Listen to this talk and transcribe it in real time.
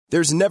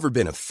There's never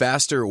been a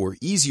faster or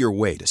easier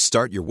way to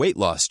start your weight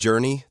loss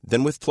journey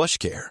than with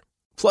PlushCare.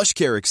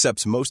 PlushCare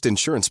accepts most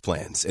insurance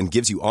plans and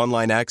gives you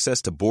online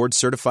access to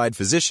board-certified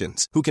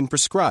physicians who can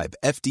prescribe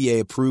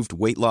FDA-approved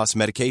weight loss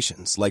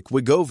medications like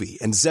Wegovy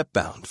and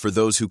Zepbound for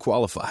those who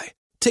qualify.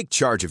 Take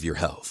charge of your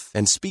health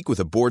and speak with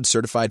a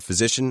board-certified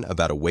physician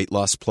about a weight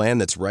loss plan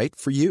that's right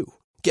for you.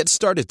 Get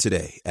started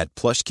today at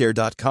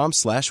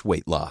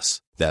plushcare.com/weight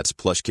loss. That's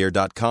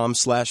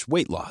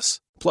plushcare.com/weight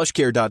loss.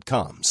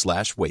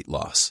 plushcare.com/weight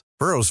loss.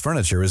 Burrow's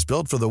furniture is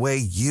built for the way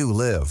you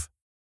live.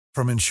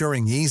 From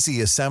ensuring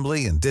easy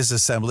assembly and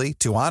disassembly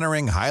to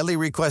honoring highly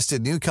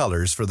requested new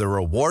colors for their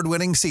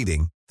award-winning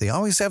seating, they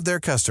always have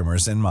their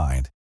customers in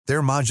mind.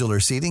 Their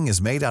modular seating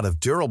is made out of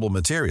durable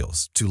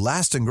materials to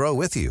last and grow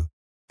with you.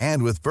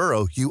 And with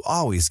Burrow, you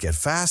always get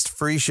fast,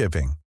 free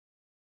shipping.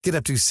 Get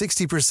up to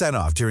 60%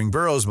 off during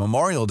Burrow's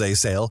Memorial Day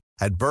sale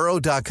at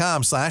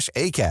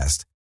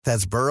burrow.com/ACAST.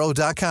 That's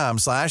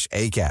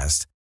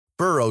burrow.com/ACAST.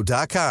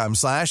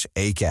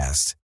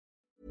 burrow.com/ACAST.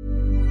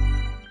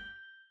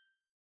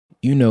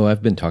 You know,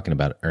 I've been talking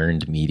about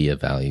earned media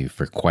value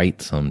for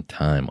quite some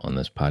time on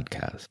this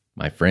podcast.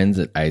 My friends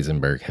at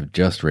Eisenberg have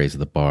just raised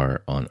the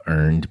bar on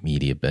earned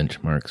media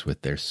benchmarks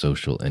with their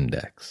social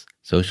index.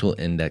 Social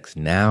Index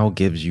now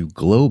gives you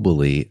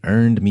globally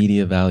earned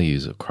media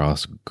values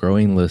across a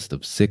growing list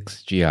of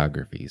 6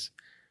 geographies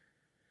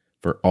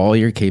for all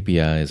your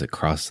KPIs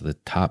across the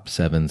top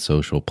 7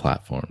 social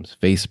platforms: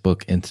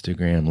 Facebook,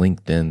 Instagram,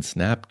 LinkedIn,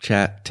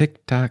 Snapchat,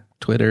 TikTok,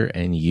 Twitter,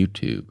 and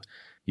YouTube.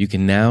 You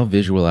can now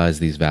visualize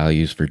these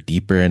values for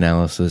deeper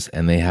analysis,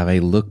 and they have a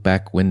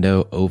look-back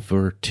window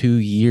over 2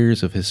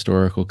 years of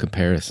historical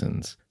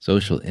comparisons.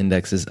 Social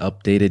Index is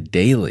updated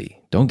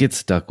daily. Don't get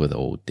stuck with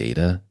old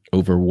data.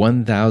 Over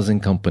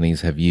 1,000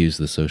 companies have used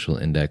the Social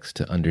Index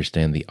to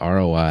understand the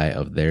ROI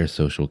of their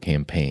social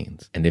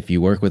campaigns. And if you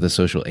work with a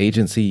social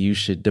agency, you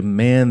should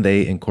demand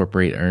they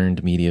incorporate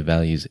earned media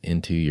values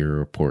into your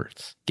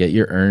reports. Get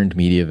your earned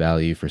media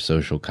value for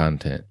social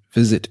content.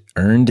 Visit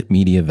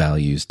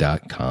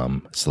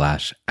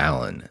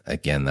earnedmediavalues.com/Alan.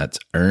 Again, that's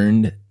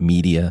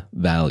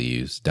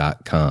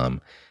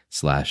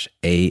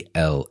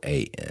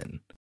earnedmediavalues.com/ALAN.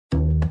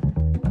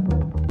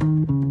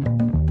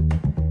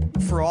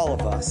 For all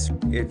of us,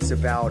 it's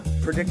about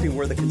predicting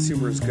where the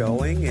consumer is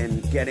going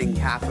and getting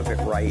half of it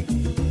right.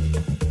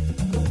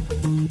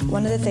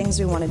 One of the things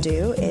we want to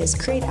do is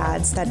create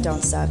ads that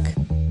don't suck.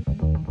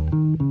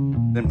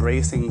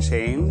 Embracing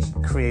change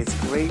creates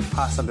great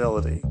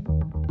possibility.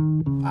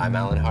 I'm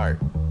Alan Hart,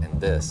 and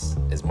this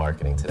is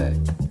Marketing Today.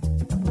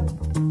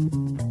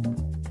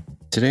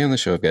 Today on the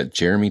show, I've got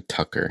Jeremy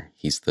Tucker.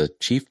 He's the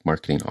Chief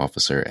Marketing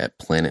Officer at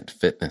Planet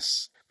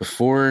Fitness.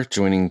 Before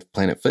joining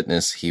Planet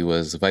Fitness, he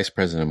was the Vice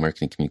President of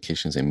Marketing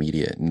Communications and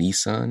Media at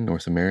Nissan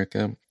North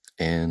America.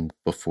 And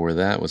before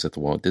that was at the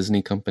Walt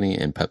Disney Company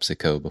and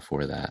PepsiCo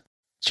before that.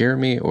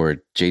 Jeremy, or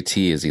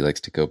JT as he likes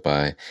to go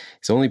by,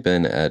 he's only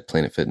been at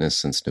Planet Fitness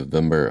since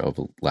November of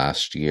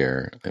last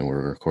year, and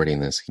we're recording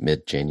this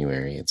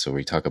mid-January. And so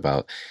we talk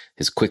about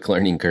his quick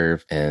learning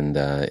curve, and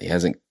he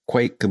hasn't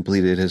quite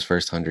completed his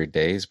first 100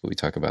 days, but we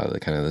talk about the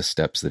kind of the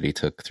steps that he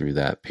took through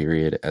that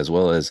period, as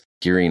well as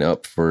gearing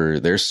up for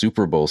their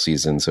Super Bowl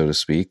season, so to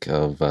speak,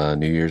 of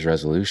New Year's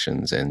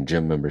resolutions and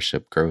gym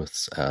membership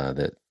growths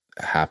that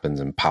happens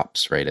and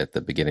pops right at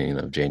the beginning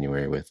of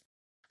January with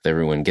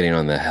everyone getting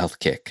on the health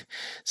kick.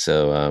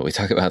 So we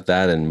talk about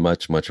that and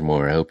much, much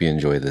more. I hope you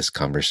enjoy this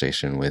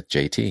conversation with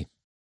JT.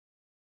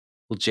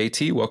 Well,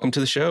 JT, welcome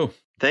to the show.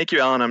 Thank you,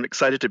 Alan. I'm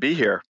excited to be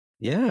here.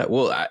 Yeah,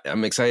 well,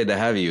 I'm excited to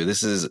have you.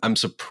 I'm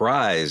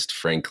surprised,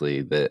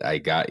 frankly, that I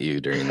got you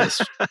during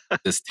this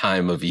this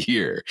time of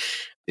year.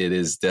 It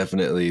is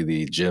definitely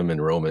the gym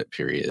enrollment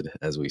period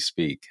as we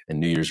speak,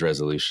 and New Year's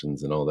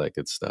resolutions and all that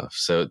good stuff.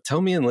 So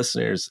tell me and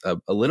listeners a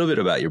little bit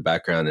about your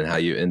background and how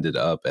you ended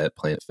up at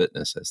Planet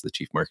Fitness as the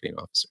Chief Marketing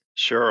Officer.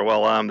 Sure.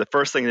 Well, the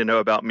first thing to know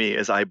about me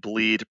is I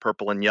bleed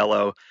purple and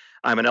yellow.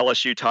 I'm an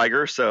LSU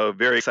Tiger, so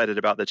very excited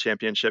about the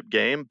championship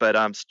game, but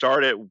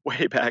started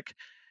way back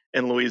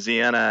in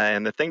Louisiana.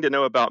 And the thing to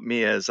know about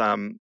me is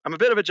I'm a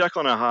bit of a Jekyll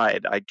and a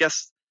Hyde. I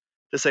guess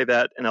to say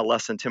that in a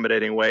less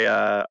intimidating way,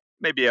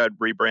 maybe I'd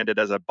rebrand it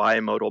as a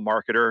bimodal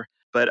marketer,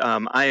 but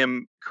I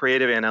am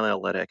creative and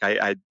analytic.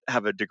 I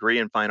have a degree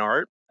in fine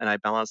art, and I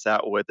balance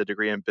that with a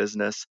degree in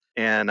business.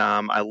 And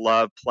I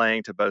love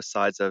playing to both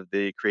sides of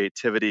the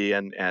creativity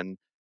and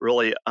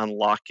really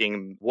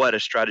unlocking what a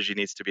strategy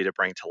needs to be to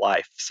bring to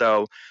life.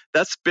 So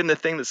that's been the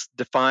thing that's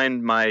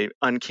defined my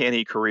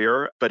uncanny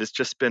career, but it's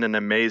just been an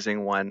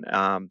amazing one.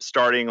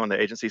 Starting on the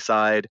agency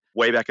side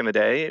way back in the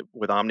day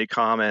with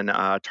Omnicom and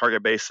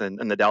Target Base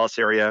in the Dallas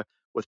area,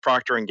 with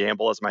Procter &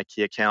 Gamble as my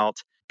key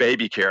account.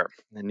 Baby care.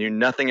 I knew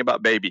nothing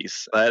about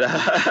babies, but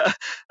I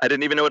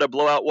didn't even know what a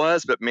blowout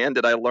was, but man,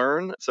 did I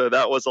learn. So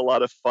that was a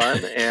lot of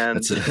fun.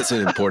 And that's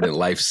an important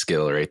life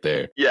skill right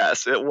there.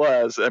 Yes, it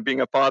was.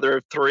 Being a father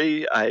of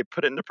 3, I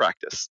put it into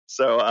practice.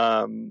 So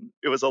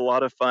it was a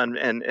lot of fun,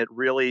 and it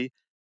really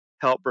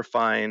help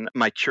refine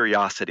my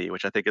curiosity,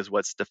 which I think is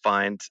what's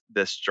defined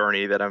this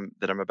journey that I'm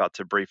about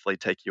to briefly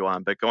take you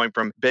on. But going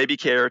from baby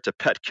care to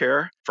pet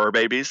care for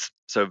babies,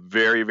 so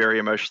very, very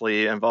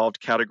emotionally involved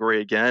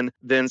category again,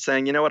 then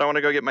saying, you know what, I want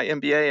to go get my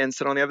MBA and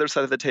sit on the other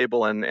side of the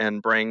table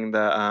and bring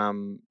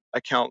the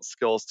account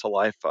skills to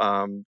life,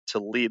 to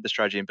lead the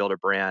strategy and build a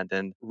brand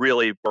and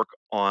really work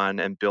on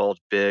and build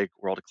big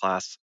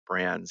world-class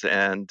brands.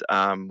 And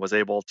was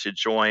able to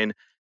join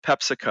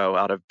PepsiCo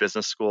out of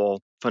business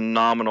school.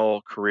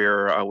 Phenomenal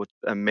career with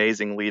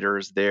amazing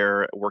leaders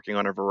there, working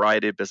on a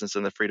variety of business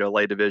in the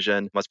Frito-Lay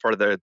division. Was part of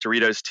the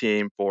Doritos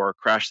team for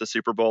Crash the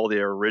Super Bowl,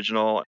 the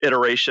original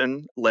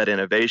iteration, led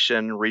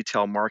innovation,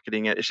 retail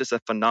marketing. It's just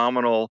a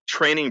phenomenal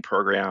training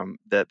program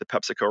that the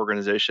PepsiCo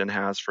organization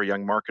has for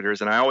young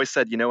marketers. And I always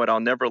said, you know what, I'll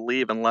never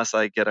leave unless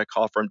I get a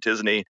call from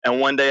Disney.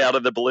 And one day out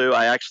of the blue,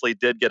 I actually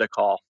did get a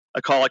call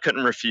I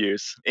couldn't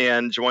refuse,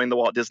 and joined the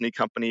Walt Disney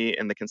Company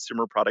in the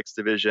consumer products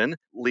division,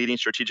 leading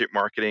strategic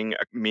marketing,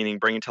 meaning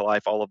bringing to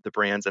life all of the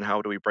brands and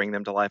how do we bring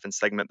them to life and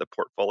segment the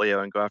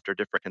portfolio and go after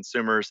different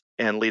consumers,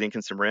 and leading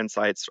consumer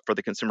insights for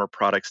the consumer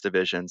products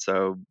division.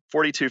 So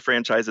 42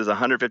 franchises,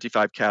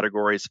 155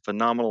 categories,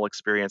 phenomenal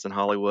experience in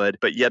Hollywood.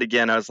 But yet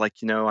again, I was like,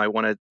 I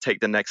want to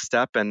take the next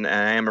step, and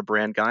I am a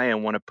brand guy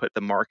and want to put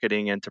the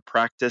marketing into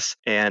practice.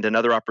 And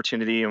another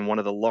opportunity in one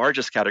of the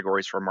largest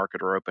categories for a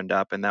marketer opened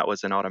up, and that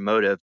was in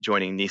automotive,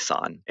 joining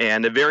Nissan.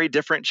 And a very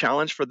different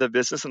challenge for the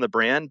business and the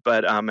brand,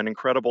 but an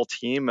incredible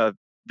team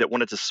that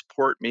wanted to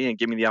support me and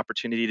give me the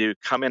opportunity to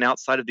come in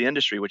outside of the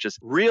industry, which is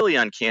really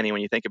uncanny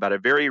when you think about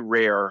it, very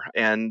rare.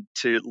 And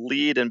to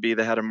lead and be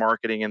the head of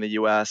marketing in the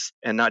US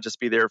and not just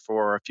be there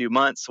for a few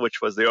months,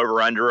 which was the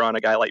over-under on a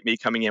guy like me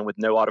coming in with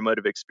no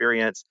automotive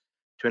experience,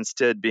 to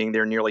instead being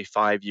there nearly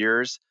 5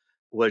 years,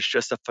 was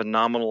just a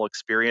phenomenal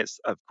experience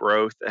of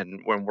growth, and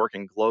when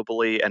working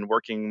globally and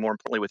working more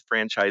importantly with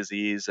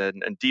franchisees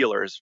and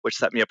dealers, which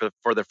set me up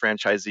for the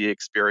franchisee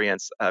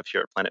experience of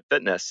here at Planet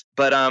Fitness.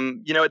 But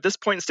at this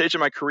point in stage of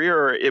my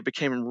career, it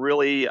became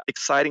really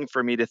exciting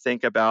for me to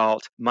think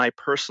about my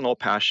personal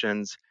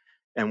passions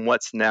and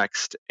what's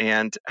next,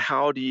 and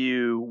how do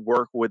you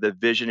work with a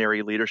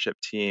visionary leadership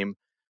team.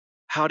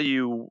 I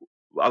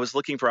was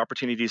looking for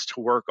opportunities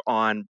to work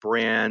on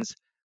brands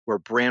where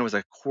brand was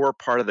a core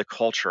part of the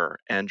culture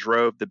and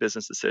drove the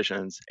business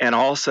decisions, and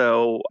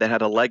also that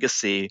had a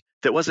legacy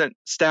that wasn't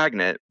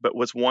stagnant, but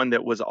was one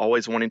that was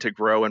always wanting to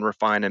grow and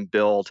refine and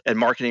build. And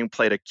marketing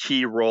played a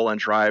key role in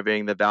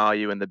driving the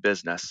value in the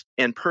business.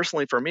 And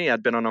personally for me,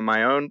 I'd been on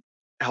my own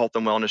health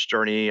and wellness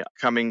journey,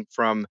 coming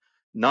from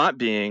not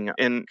being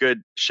in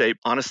good shape.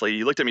 Honestly,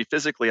 you looked at me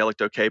physically, I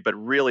looked okay, but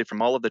really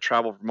from all of the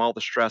travel, from all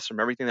the stress,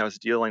 from everything that I was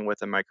dealing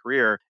with in my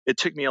career, it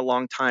took me a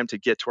long time to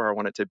get to where I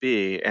wanted to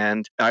be.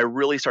 And I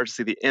really started to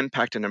see the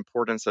impact and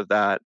importance of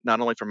that,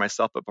 not only for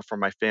myself, but for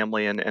my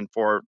family and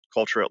for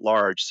culture at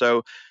large.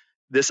 So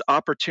this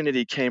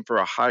opportunity came for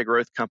a high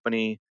growth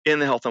company in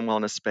the health and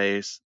wellness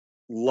space,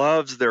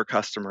 loves their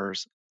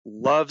customers,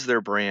 loves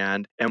their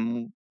brand,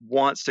 and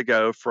wants to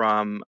go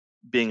from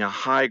being a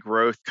high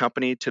growth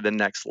company to the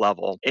next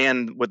level.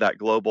 And with that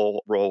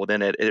global role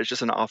within it, it was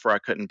just an offer I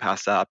couldn't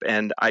pass up.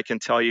 And I can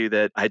tell you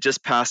that I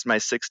just passed my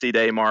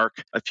 60-day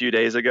mark a few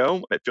days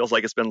ago. It feels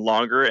like it's been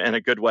longer in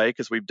a good way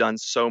because we've done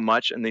so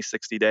much in these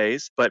 60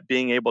 days. But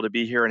being able to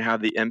be here and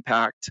have the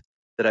impact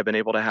that I've been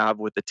able to have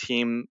with the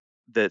team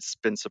that's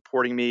been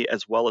supporting me,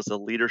 as well as the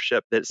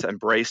leadership that's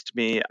embraced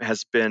me,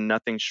 has been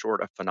nothing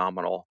short of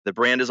phenomenal. The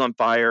brand is on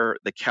fire,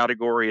 the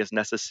category is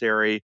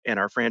necessary, and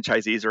our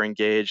franchisees are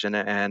engaged,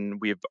 and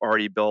we've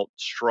already built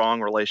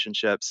strong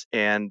relationships,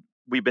 and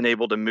we've been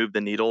able to move the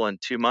needle in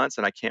 2 months,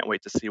 and I can't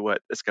wait to see what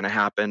is going to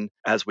happen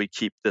as we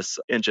keep this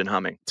engine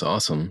humming. That's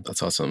awesome.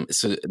 That's awesome.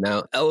 So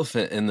now,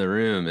 elephant in the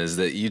room is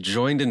that you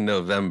joined in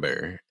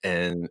November,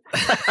 and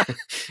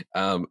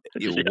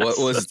Yes. what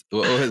was?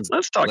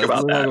 Let's talk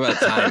about that.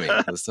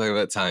 Let's talk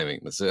about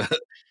timing. So,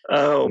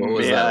 Oh what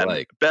was that man,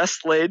 like?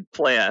 best laid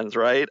plans,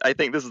 right? I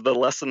think this is the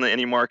lesson that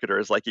any marketer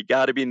is like, you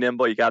got to be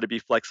nimble, you got to be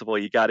flexible,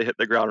 you got to hit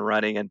the ground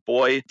running. And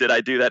boy, did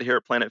I do that here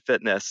at Planet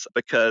Fitness,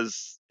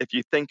 because if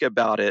you think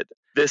about it,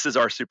 this is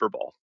our Super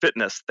Bowl.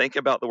 Fitness. Think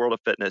about the world of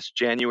fitness.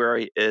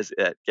 January is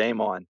it.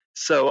 Game on.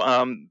 So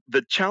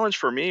the challenge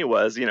for me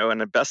was, in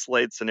a best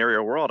laid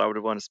scenario world, I would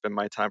have wanted to spend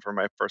my time for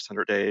my first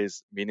 100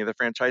 days meeting the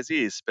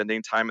franchisees,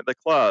 spending time at the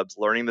clubs,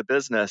 learning the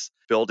business,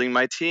 building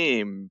my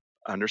team,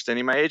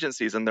 understanding my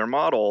agencies and their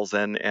models,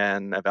 and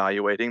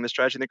evaluating the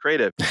strategy and the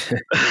creative.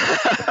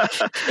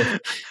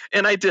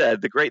 And I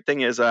did. The great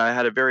thing is I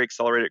had a very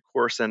accelerated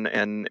course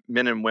and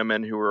men and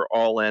women who were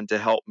all in to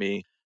help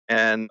me.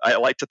 And I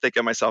like to think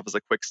of myself as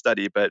a quick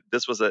study, but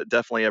this was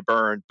definitely a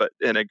burn, but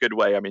in a good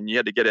way. I mean, you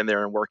had to get in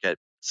there and work it.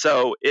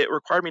 So it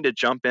required me to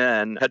jump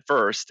in head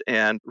first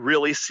and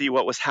really see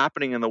what was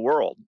happening in the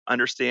world,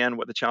 understand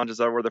what the challenges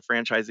are with the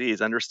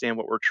franchisees, understand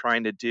what we're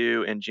trying to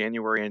do in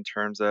January in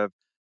terms of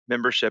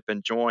membership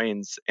and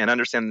joins, and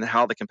understand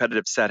how the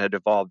competitive set had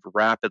evolved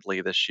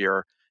rapidly this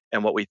year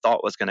and what we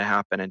thought was going to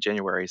happen in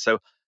January. So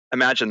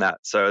imagine that.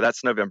 So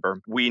that's November.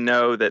 We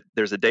know that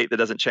there's a date that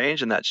doesn't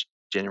change, and that's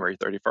January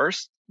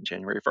 31st,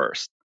 January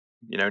 1st.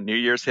 New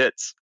Year's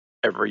hits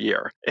every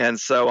year. And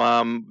so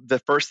the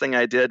first thing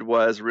I did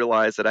was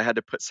realize that I had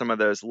to put some of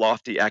those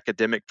lofty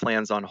academic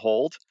plans on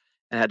hold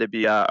and had to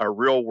be a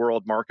real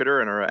world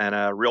marketer and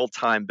a real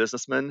time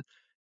businessman.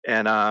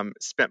 And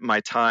spent my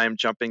time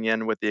jumping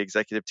in with the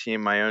executive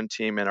team, my own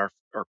team, and our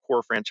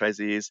core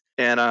franchisees.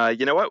 And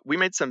you know what? We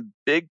made some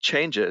big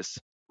changes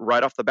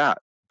right off the bat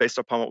based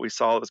upon what we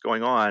saw that was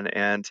going on.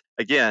 And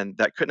again,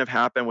 that couldn't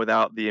have happened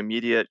without the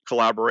immediate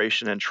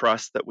collaboration and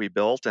trust that we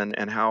built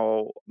and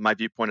how my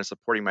viewpoint is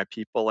supporting my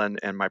people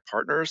and my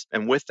partners.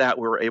 And with that,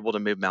 we were able to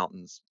move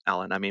mountains,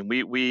 Alan. I mean,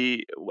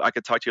 I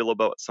could talk to you a little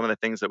bit about some of the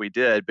things that we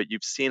did, but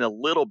you've seen a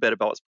little bit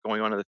about what's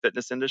going on in the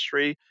fitness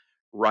industry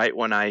right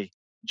when I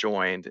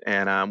joined.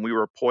 And we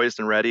were poised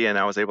and ready, and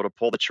I was able to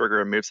pull the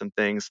trigger and move some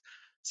things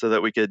so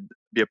that we could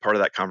be a part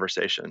of that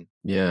conversation.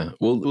 Yeah.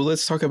 Well,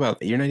 let's talk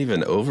about, you're not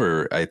even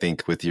over, I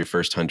think, with your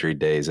first 100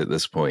 days at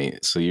this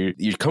point. So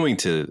you're coming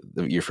to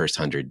your first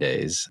 100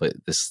 days, but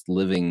this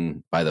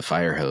living by the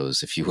fire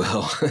hose, if you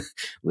will,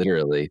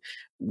 literally.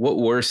 What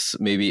were,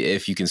 maybe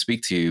if you can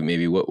speak to,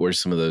 maybe what were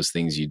some of those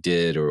things you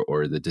did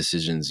or the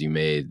decisions you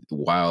made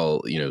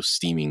while,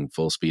 steaming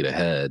full speed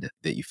ahead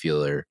that you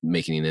feel are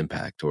making an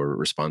impact or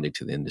responding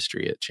to the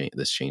industry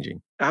that's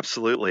changing?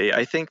 Absolutely.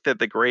 I think that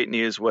the great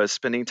news was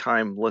spending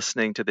time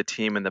listening to the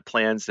team and the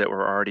plans that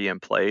were already in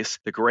place.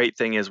 The great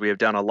thing is we have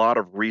done a lot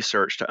of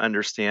research to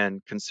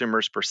understand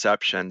consumers'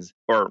 perceptions,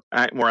 or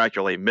more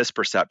accurately,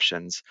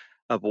 misperceptions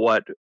of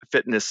what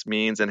fitness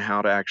means and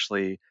how to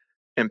actually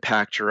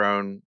impact your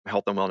own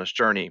health and wellness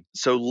journey.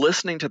 So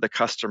listening to the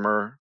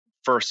customer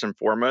first and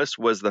foremost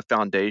was the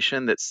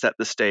foundation that set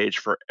the stage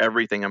for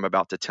everything I'm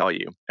about to tell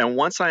you. And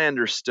once I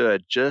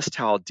understood just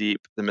how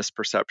deep the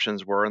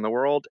misperceptions were in the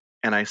world,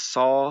 and I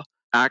saw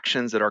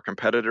actions that our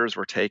competitors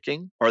were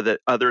taking or that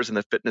others in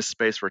the fitness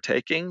space were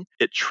taking,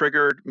 it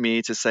triggered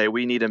me to say,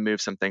 we need to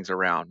move some things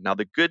around. Now,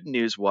 the good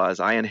news was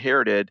I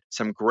inherited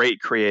some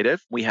great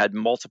creative. We had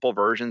multiple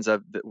versions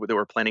of that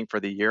we're planning for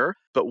the year.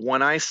 But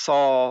when I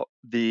saw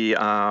the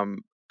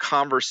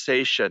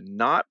conversation,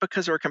 not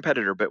because they're a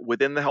competitor, but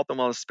within the health and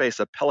wellness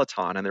space of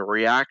Peloton and the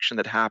reaction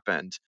that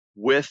happened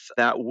with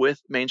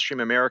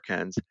mainstream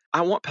Americans,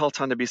 I want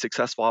Peloton to be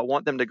successful. I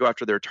want them to go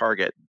after their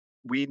target.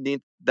 We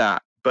need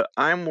that. But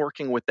I'm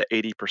working with the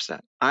 80%.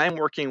 I'm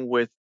working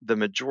with the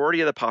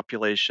majority of the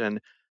population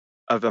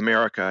of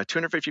America,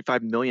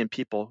 255 million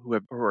people who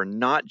are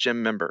not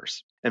gym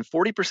members. And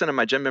 40% of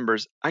my gym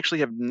members actually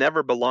have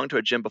never belonged to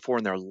a gym before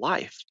in their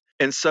life.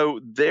 And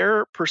so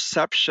their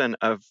perception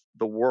of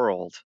the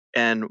world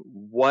and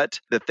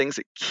what the things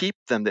that keep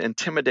them, the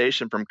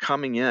intimidation from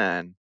coming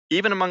in,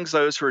 even amongst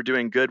those who are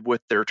doing good with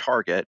their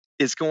target,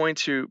 is going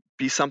to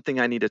be something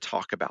I need to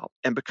talk about.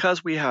 And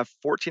because we have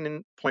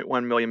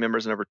 14.1 million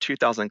members in over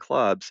 2,000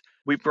 clubs,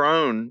 we've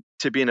grown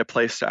to be in a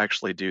place to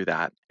actually do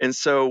that. And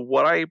so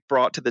what I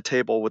brought to the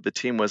table with the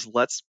team was,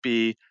 let's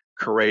be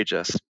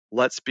courageous.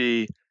 Let's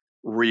be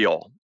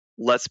real.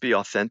 Let's be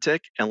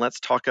authentic. And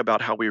let's talk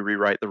about how we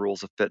rewrite the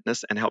rules of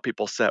fitness and help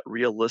people set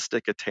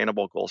realistic,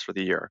 attainable goals for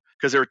the year.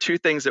 Because there are two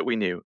things that we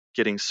knew: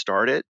 getting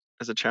started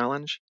as a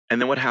challenge,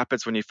 and then what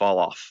happens when you fall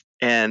off.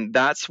 And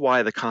that's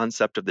why the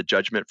concept of the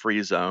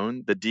judgment-free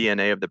zone, the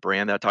DNA of the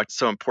brand that I talked, is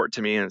so important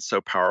to me and it's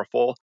so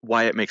powerful,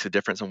 why it makes a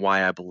difference and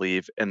why I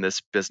believe in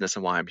this business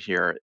and why I'm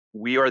here.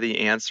 We are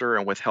the answer,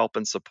 and with help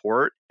and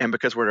support, and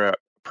because we're at a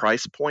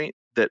price point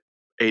that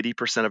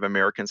 80% of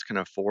Americans can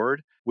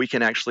afford, we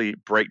can actually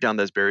break down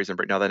those barriers and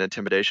break down that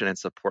intimidation and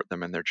support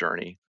them in their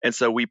journey. And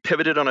so we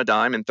pivoted on a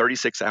dime in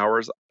 36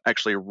 hours,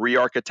 actually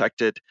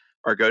re-architected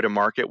our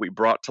go-to-market. We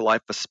brought to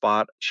life a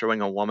spot showing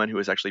a woman who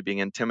was actually being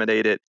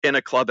intimidated in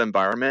a club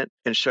environment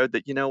and showed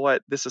that, you know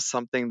what, this is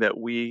something that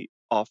we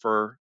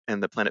offer,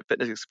 and the Planet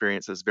Fitness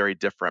experience is very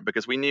different.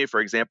 Because we knew,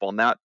 for example, in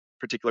that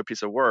particular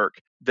piece of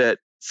work, that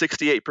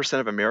 68%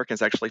 of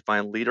Americans actually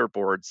find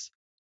leaderboards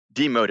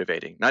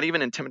demotivating, not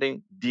even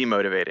intimidating,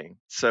 demotivating.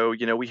 So,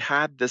 we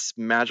had this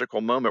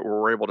magical moment where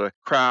we're able to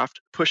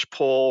craft, push,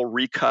 pull,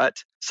 recut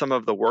some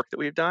of the work that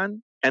we've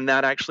done. And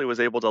that actually was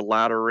able to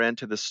ladder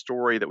into the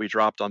story that we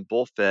dropped on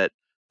BullFit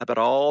about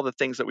all the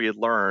things that we had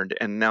learned.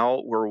 And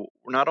now we're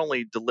not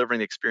only delivering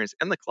the experience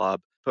in the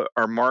club, but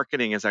our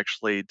marketing is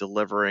actually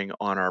delivering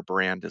on our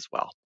brand as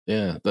well.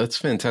 Yeah, that's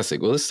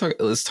fantastic. Well,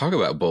 let's talk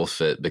about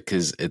BullFit,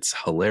 because it's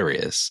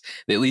hilarious.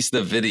 At least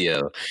the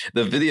video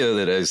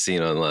that I've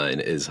seen online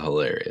is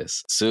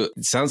hilarious. So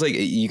it sounds like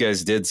you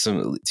guys did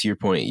some, to your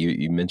point,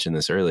 you mentioned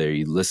this earlier,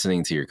 you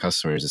listening to your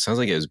customers. It sounds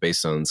like it was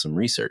based on some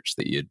research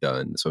that you had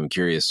done. So I'm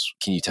curious,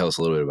 can you tell us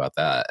a little bit about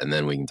that? And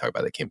then we can talk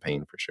about the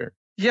campaign for sure.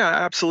 Yeah,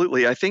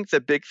 absolutely. I think the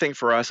big thing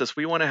for us is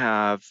we want to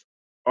have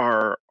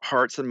our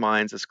hearts and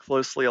minds as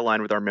closely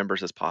aligned with our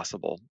members as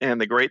possible. And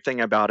the great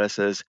thing about us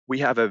is we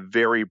have a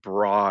very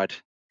broad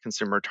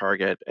consumer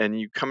target. And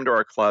you come to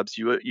our clubs,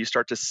 you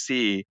start to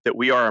see that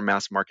we are a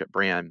mass market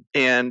brand.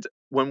 And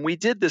when we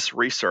did this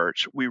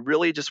research, we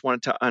really just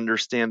wanted to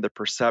understand the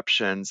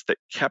perceptions that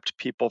kept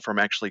people from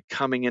actually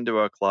coming into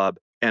a club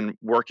and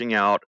working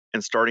out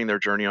and starting their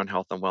journey on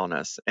health and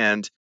wellness.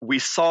 And we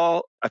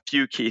saw a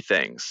few key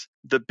things.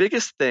 The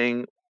biggest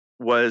thing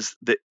was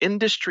the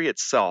industry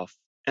itself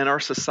and our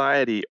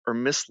society are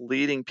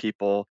misleading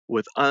people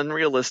with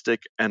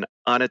unrealistic and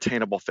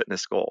unattainable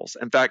fitness goals.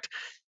 In fact,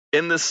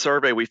 in this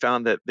survey, we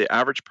found that the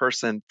average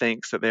person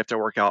thinks that they have to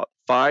work out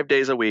 5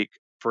 days a week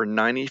for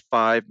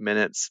 95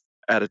 minutes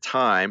at a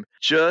time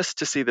just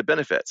to see the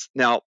benefits.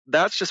 Now,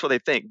 that's just what they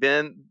think.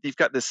 Then you've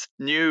got this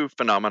new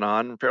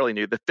phenomenon, fairly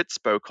new, the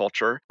Fitspo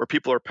culture, where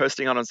people are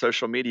posting on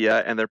social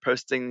media and they're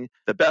posting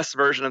the best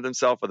version of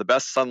themselves with the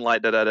best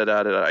sunlight, da da da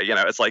da da.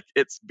 It's like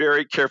it's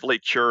very carefully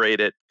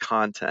curated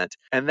content.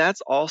 And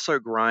that's also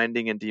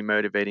grinding and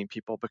demotivating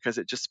people because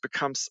it just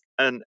becomes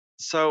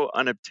so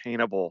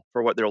unobtainable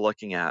for what they're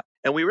looking at.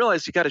 And we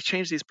realized you got to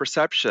change these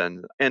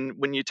perceptions. And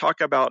when you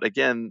talk about,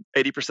 again,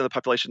 80% of the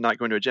population not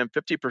going to a gym,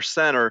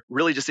 50% are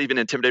really just even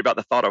intimidated about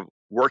the thought of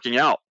working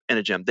out in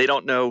a gym. They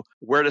don't know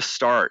where to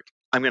start.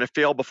 I'm going to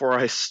fail before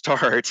I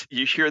start.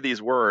 You hear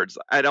these words.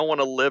 I don't want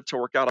to live to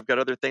work out. I've got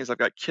other things. I've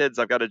got kids.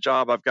 I've got a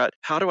job.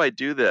 How do I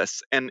do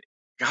this? And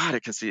God,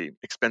 it can seem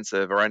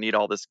expensive, or I need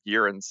all this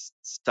gear and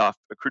stuff,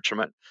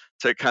 accoutrement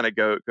to kind of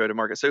go to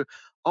market. So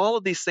all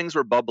of these things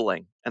were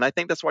bubbling. And I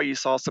think that's why you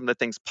saw some of the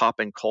things pop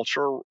in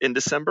culture in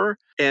December.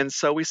 And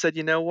so we said,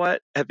 you know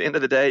what? At the end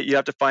of the day, you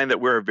have to find that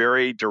we're a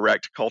very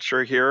direct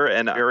culture here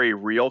and a very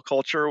real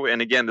culture.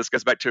 And again, this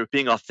goes back to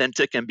being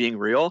authentic and being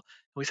real. And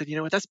we said, you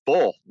know what? That's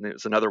bull. And it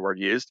was another word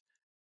used.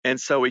 And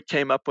so we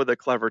came up with a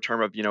clever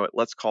term of,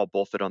 let's call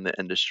bullshit on the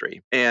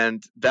industry.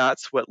 And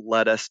that's what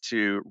led us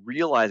to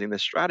realizing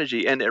this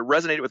strategy. And it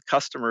resonated with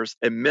customers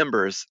and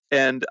members.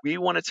 And we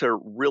wanted to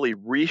really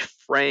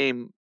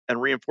reframe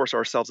and reinforce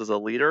ourselves as a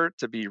leader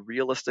to be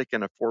realistic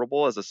and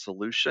affordable as a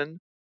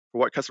solution for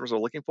what customers are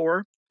looking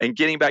for. And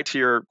getting back to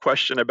your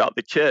question about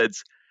the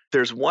kids,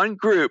 there's one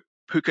group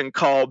who can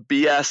call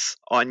BS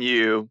on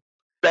you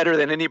better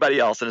than anybody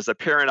else. And as a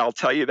parent, I'll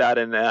tell you that,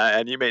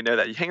 and you may know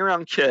that. You hang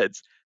around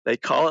kids, they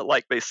call it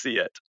like they see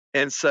it.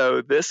 And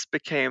so this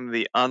became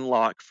the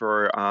unlock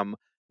for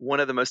one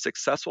of the most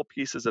successful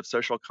pieces of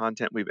social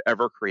content we've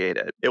ever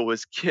created. It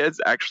was kids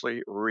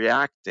actually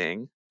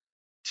reacting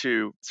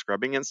to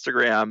scrubbing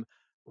Instagram,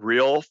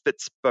 real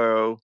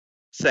Fitspo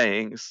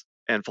sayings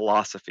and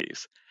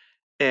philosophies.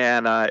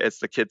 And it's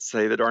the kids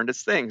say the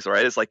darndest things,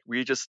 right? It's like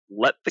we just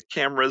let the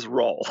cameras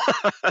roll.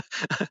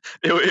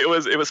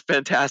 It was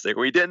fantastic.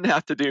 We didn't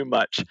have to do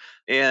much.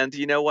 And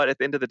you know what? At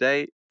the end of the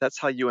day, that's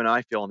how you and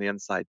I feel on the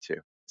inside too.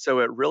 So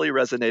it really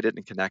resonated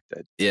and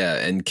connected. Yeah,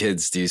 and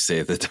kids do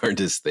say the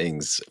darndest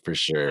things for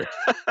sure.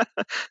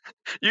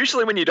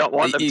 Usually when you don't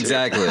want them to.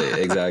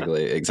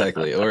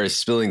 Exactly. Or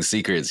spilling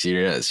secrets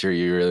you're not sure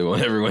you really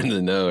want everyone to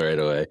know right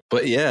away.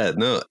 But yeah,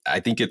 no,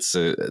 I think it's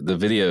the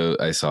video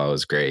I saw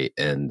was great.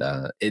 And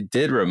it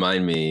did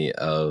remind me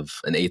of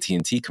an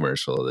AT&T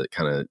commercial that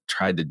kind of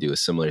tried to do a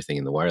similar thing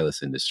in the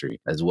wireless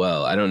industry as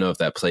well. I don't know if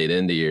that played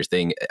into your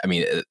thing. I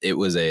mean, it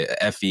was a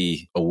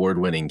Effie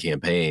award-winning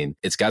campaign.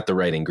 It's got the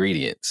right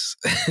ingredients.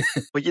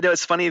 Well,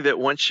 it's funny that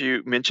once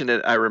you mentioned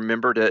it, I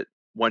remembered it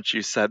once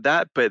you said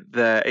that, but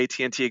the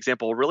AT&T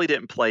example really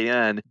didn't play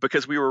in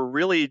because we were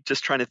really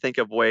just trying to think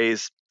of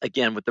ways,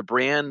 again, with the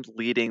brand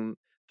leading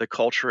the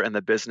culture and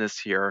the business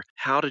here,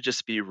 how to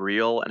just be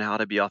real and how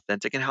to be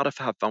authentic and how to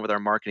have fun with our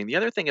marketing. The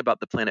other thing about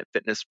the Planet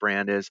Fitness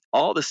brand is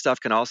all this stuff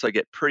can also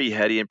get pretty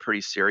heady and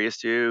pretty serious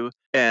too.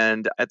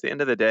 And at the end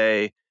of the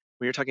day,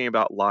 when you're talking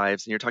about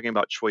lives and you're talking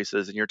about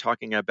choices and you're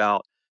talking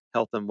about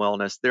health and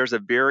wellness, there's a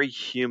very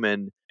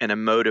human and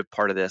emotive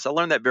part of this. I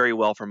learned that very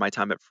well from my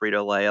time at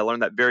Frito-Lay. I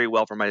learned that very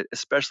well from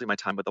especially my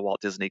time with the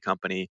Walt Disney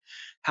Company.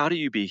 How do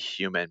you be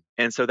human?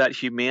 And so that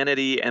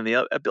humanity and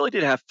the ability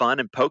to have fun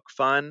and poke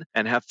fun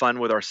and have fun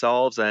with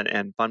ourselves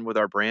and fun with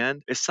our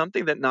brand is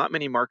something that not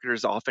many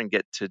marketers often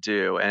get to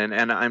do.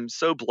 And I'm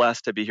so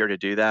blessed to be here to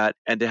do that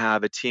and to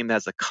have a team that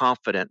has the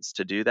confidence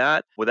to do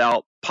that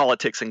without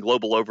politics and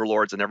global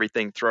overlords and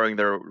everything throwing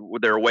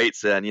their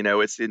weights in.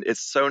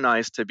 It's so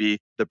nice to be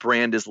the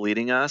brand is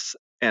leading us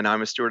and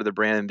I'm a steward of the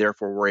brand and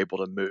therefore we're able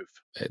to move.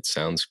 It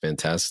sounds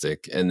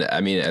fantastic. And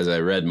I mean, as I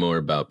read more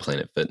about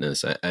Planet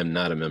Fitness, I'm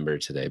not a member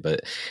today,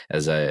 but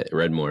as I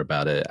read more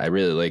about it, I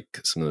really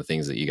like some of the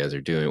things that you guys are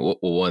doing. Well,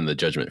 one, the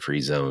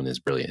judgment-free zone is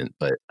brilliant,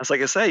 but that's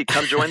like I say,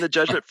 come join the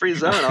judgment-free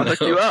zone. I'll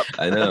hook you up.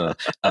 I know.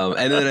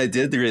 And then I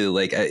did really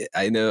like,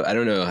 I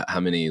don't know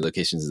how many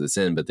locations it's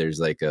in, but there's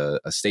like a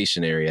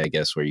station area, I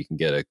guess, where you can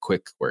get a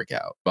quick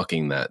workout,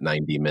 bucking that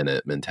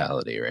 90-minute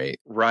mentality, right?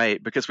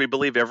 Right. Because we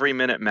believe every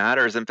minute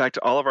matters. In fact,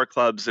 all of our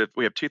clubs, if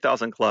we have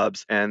 2,000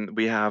 clubs and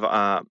we have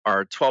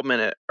our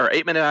 12-minute or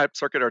 8-minute ab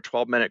circuit or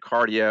 12-minute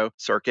cardio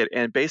circuit.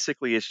 And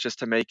basically, it's just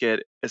to make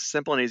it as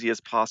simple and easy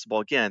as possible.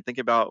 Again, think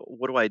about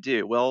what do I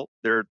do? Well,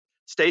 there are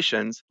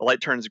stations. The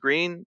light turns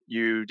green,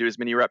 you do as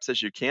many reps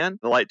as you can.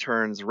 The light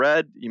turns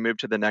red, you move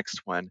to the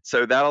next one.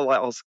 So that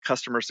allows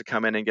customers to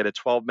come in and get a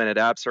 12-minute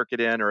ab circuit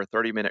in or a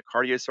 30-minute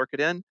cardio circuit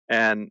in.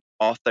 And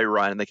off they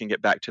run and they can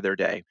get back to their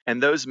day.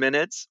 And those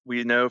minutes,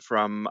 we know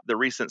from the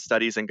recent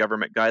studies and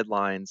government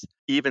guidelines,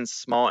 even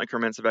small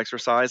increments of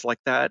exercise like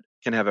that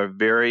can have a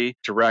very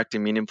direct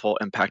and meaningful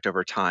impact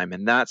over time.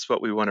 And that's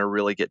what we want to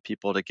really get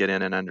people to get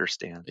in and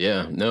understand.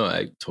 Yeah, no,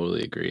 I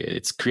totally agree.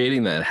 It's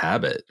creating that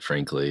habit,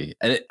 frankly.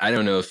 And I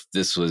don't know if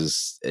this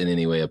was in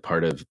any way a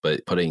part of,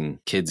 but putting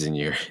kids in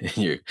your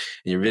in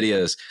your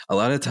videos. A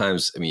lot of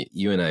times, I mean,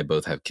 you and I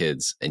both have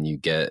kids, and you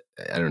get,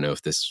 I don't know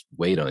if this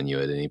weighed on you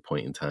at any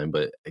point in time,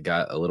 but I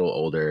got a little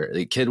older.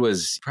 The kid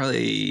was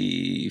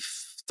probably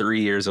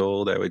 3 years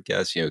old, I would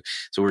guess,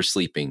 so we're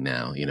sleeping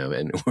now,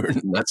 and we're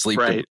not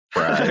sleeping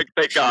right.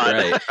 Thank God.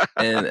 Right.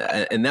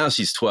 And now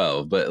she's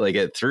 12, but like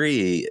at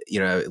 3,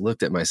 I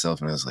looked at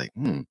myself and I was like,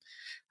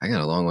 I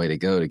got a long way to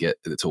go to get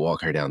to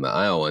walk her down the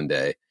aisle one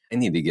day. I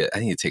need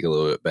to take a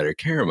little bit better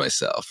care of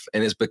myself.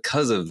 And it's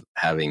because of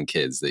having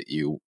kids that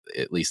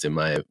at least in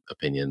my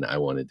opinion, I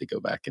wanted to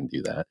go back and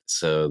do that.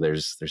 So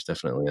there's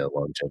definitely a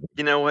longevity.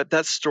 You know what?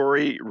 That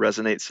story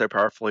resonates so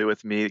powerfully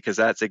with me because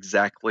that's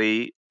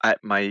exactly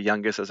my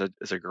youngest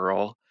as a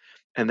girl.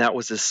 And that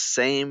was the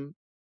same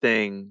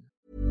thing.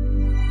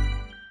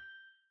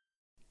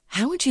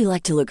 How would you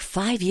like to look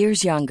 5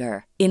 years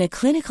younger? In a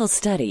clinical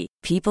study,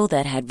 people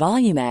that had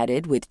volume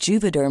added with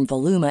Juvederm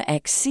Voluma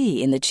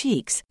XC in the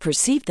cheeks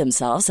perceived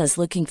themselves as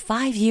looking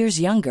 5 years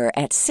younger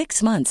at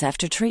 6 months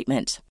after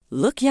treatment.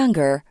 Look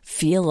younger,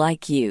 feel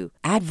like you.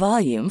 Add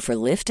volume for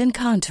lift and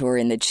contour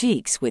in the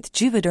cheeks with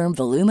Juvederm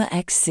Voluma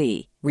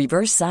XC.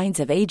 Reverse signs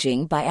of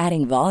aging by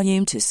adding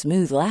volume to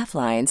smooth laugh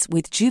lines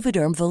with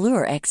Juvederm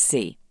Volure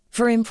XC.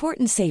 For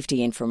important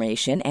safety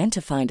information and to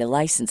find a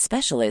licensed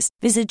specialist,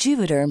 visit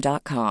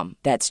Juvederm.com.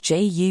 That's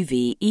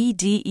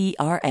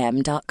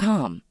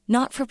JUVEDERM.com.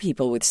 Not for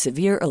people with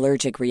severe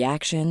allergic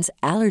reactions,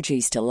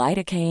 allergies to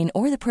lidocaine,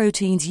 or the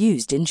proteins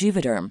used in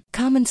Juvederm.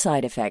 Common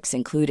side effects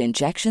include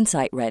injection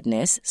site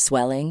redness,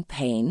 swelling,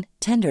 pain,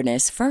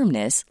 tenderness,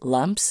 firmness,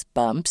 lumps,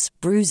 bumps,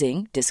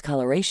 bruising,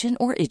 discoloration,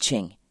 or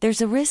itching.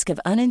 There's a risk of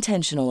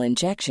unintentional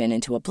injection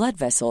into a blood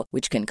vessel,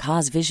 which can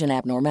cause vision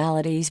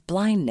abnormalities,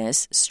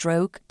 blindness,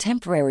 stroke,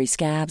 temporary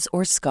scabs,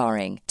 or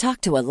scarring.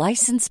 Talk to a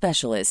licensed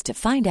specialist to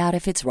find out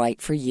if it's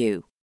right for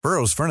you.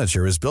 Burrow's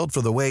furniture is built for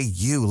the way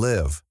you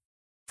live.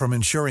 From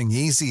ensuring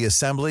easy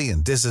assembly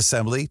and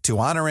disassembly to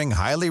honoring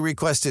highly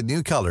requested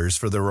new colors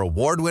for their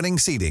award-winning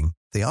seating,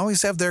 they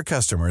always have their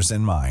customers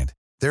in mind.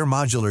 Their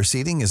modular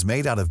seating is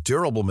made out of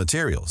durable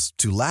materials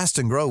to last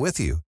and grow with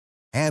you.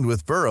 And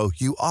with Burrow,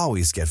 you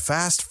always get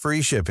fast,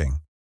 free shipping.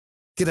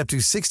 Get up to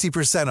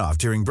 60% off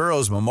during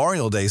Burrow's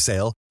Memorial Day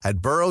sale at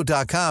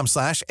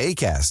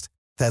burrow.com/ACAST.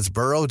 That's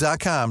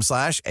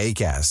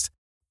burrow.com/ACAST.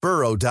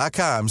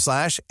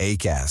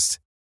 burrow.com/ACAST.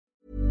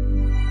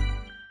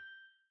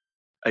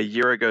 A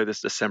year ago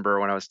this December,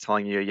 when I was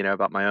telling you,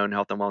 about my own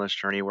health and wellness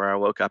journey, where I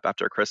woke up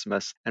after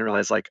Christmas and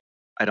realized,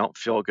 I don't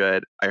feel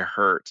good. I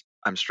hurt.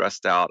 I'm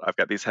stressed out. I've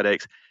got these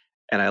headaches.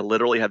 And I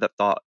literally had that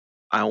thought,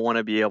 I want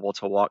to be able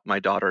to walk my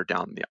daughter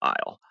down the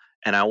aisle,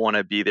 and I want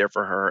to be there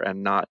for her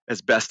and not,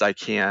 as best I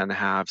can,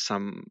 have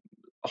some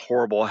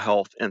horrible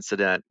health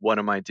incident. What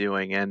am I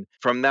doing? And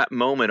from that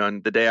moment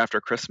on the day after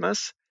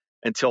Christmas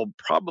until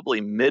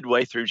probably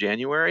midway through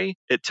January,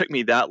 it took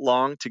me that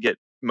long to get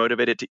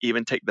motivated to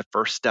even take the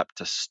first step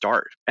to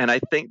start. And I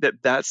think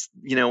that's,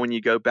 when you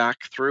go back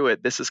through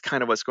it, this is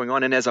kind of what's going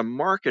on. And as a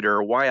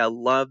marketer, why I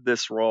love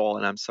this role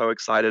and I'm so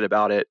excited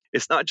about it,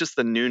 it's not just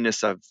the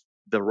newness of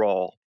the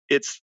role.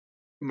 It's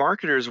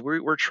marketers,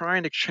 we're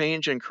trying to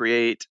change and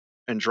create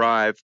and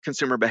drive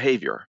consumer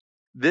behavior.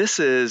 This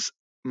is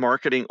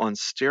marketing on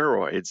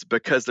steroids,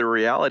 because the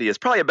reality is,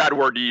 probably a bad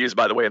word to use,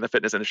 by the way, in the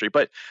fitness industry,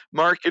 but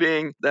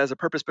marketing has a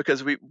purpose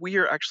because we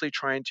are actually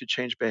trying to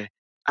change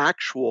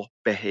actual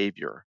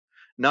behavior,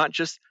 not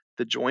just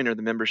the join or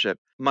the membership.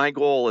 My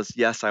goal is,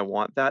 yes, I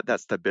want that.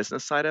 That's the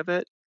business side of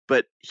it.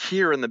 But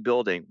here in the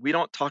building, we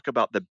don't talk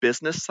about the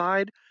business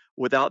side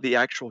without the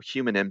actual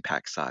human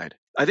impact side.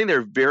 I think there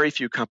are very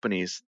few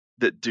companies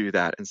that do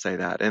that and say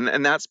that.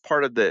 And that's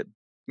part of the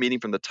meeting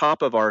from the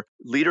top of our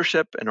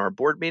leadership and our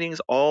board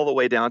meetings all the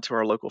way down to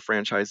our local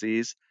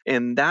franchisees.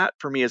 And that,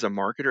 for me as a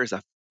marketer, is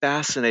a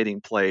fascinating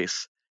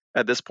place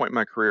at this point in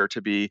my career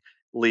to be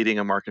leading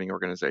a marketing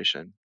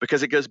organization,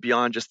 because it goes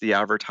beyond just the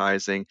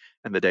advertising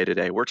and the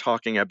day-to-day. We're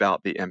talking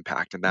about the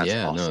impact, and that's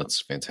awesome. No, it's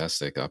a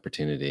fantastic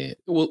opportunity.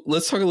 Well,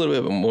 let's talk a little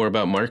bit more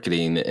about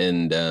marketing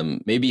and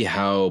maybe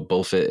how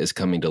BullFit is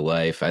coming to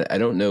life. I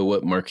don't know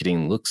what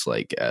marketing looks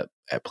like at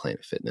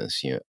Planet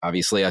Fitness.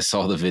 Obviously I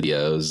saw the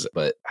videos,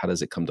 but how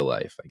does it come to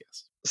life, I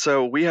guess?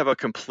 So we have a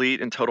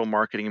complete and total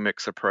marketing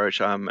mix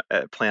approach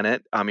at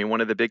Planet. I mean,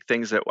 one of the big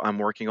things that I'm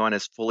working on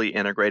is fully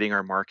integrating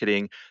our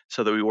marketing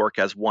so that we work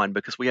as one,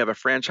 because we have a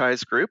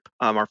franchise group.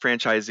 Our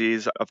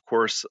franchisees, of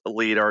course,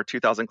 lead our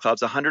 2,000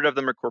 clubs. 100 of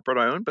them are corporate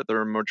owned, but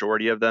the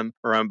majority of them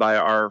are owned by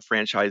our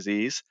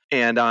franchisees.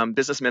 And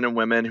businessmen and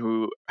women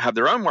who have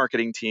their own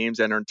marketing teams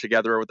and are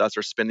together with us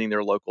are spending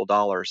their local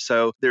dollars.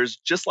 So there's,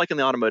 just like in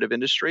the automotive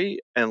industry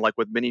and like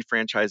with many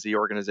franchisee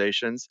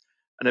organizations,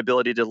 an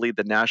ability to lead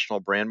the national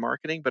brand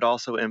marketing, but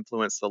also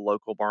influence the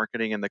local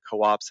marketing and the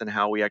co-ops and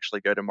how we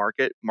actually go to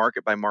market,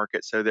 market by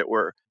market, so that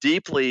we're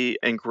deeply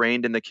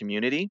ingrained in the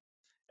community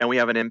and we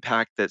have an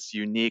impact that's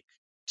unique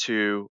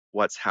to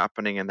what's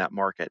happening in that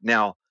market.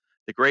 Now,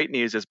 the great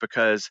news is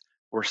because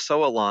we're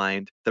so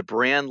aligned, the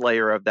brand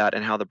layer of that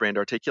and how the brand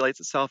articulates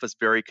itself is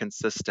very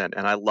consistent.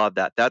 And I love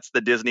that. That's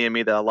the Disney in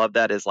me that I love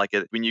that is like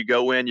when you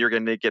go in, you're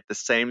going to get the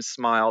same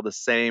smile, the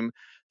same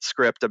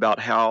script about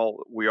how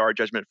we are a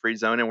judgment-free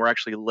zone, and we're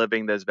actually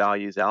living those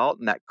values out.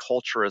 And that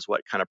culture is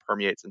what kind of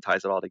permeates and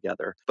ties it all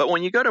together. But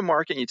when you go to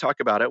market and you talk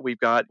about it, we've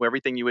got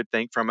everything you would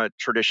think from a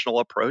traditional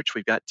approach.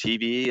 We've got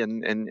TV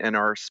and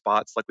our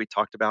spots like we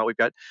talked about. We've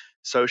got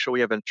social. We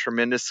have a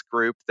tremendous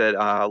group that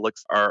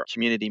looks our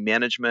community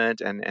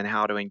management and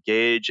how to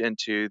engage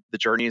into the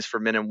journeys for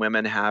men and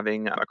women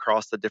having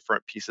across the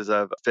different pieces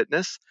of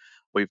fitness.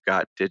 We've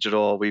got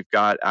digital, we've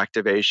got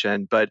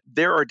activation, but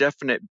there are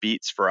definite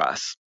beats for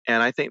us.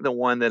 And I think the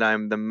one that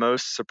I'm the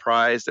most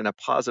surprised in a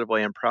positive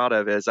way and proud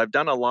of is I've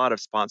done a lot of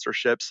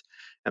sponsorships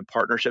and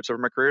partnerships over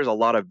my careers, a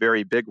lot of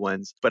very big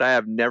ones, but I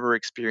have never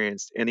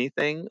experienced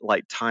anything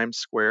like Times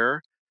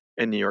Square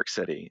in New York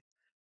City.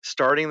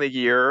 Starting the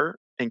year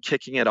and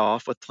kicking it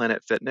off with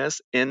Planet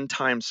Fitness in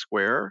Times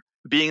Square,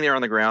 being there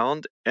on the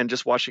ground and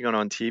just watching it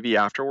on TV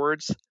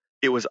afterwards,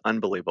 it was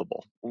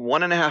unbelievable.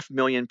 1.5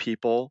 million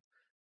people,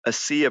 a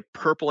sea of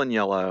purple and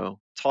yellow,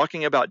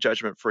 talking about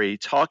judgment free,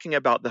 talking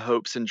about the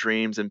hopes and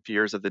dreams and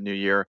fears of the new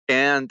year.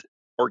 And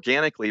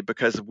organically,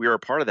 because we're a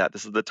part of that,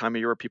 this is the time of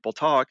year where people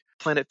talk,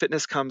 Planet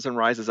Fitness comes and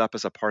rises up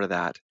as a part of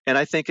that. And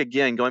I think,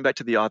 again, going back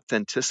to the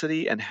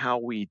authenticity and how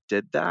we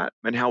did that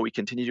and how we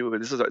continue to do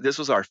it, this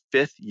was our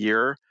 5th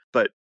year,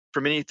 but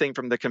from anything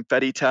from the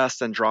confetti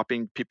test and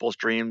dropping people's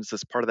dreams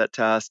as part of that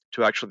test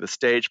to actually the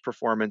stage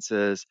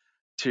performances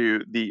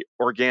to the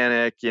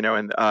organic,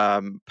 and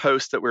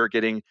posts that we were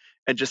getting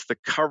and just the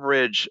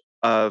coverage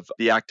of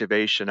the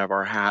activation of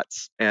our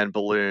hats and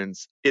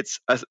balloons. It's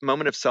a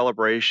moment of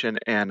celebration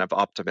and of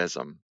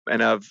optimism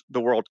and of the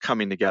world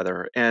coming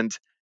together. And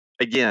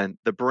again,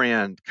 the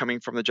brand coming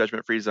from the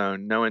judgment-free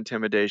zone, no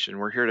intimidation.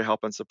 We're here to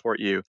help and support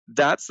you.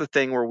 That's the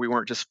thing where we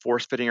weren't just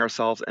force-fitting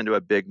ourselves into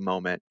a big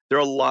moment. There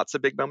are lots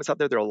of big moments out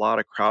there. There are a lot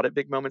of crowded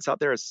big moments out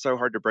there. It's so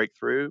hard to break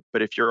through.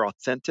 But if you're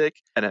authentic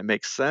and it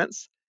makes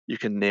sense, you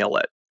can nail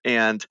it.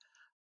 And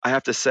I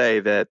have to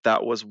say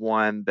that was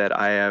one that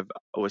I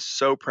was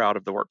so proud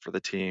of the work for the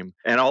team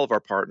and all of our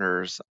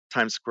partners,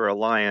 Times Square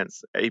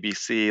Alliance,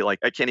 ABC, like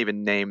I can't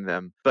even name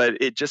them,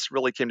 but it just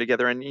really came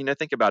together. And,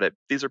 think about it.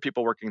 These are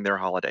people working their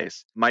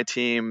holidays. My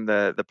team,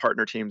 the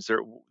partner teams,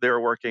 they're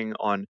working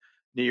on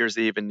New Year's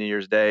Eve and New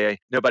Year's Day.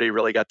 Nobody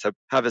really got to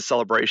have a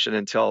celebration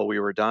until we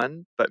were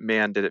done, but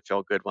man, did it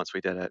feel good once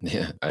we did it.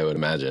 Yeah, I would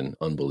imagine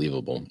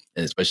unbelievable,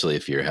 and especially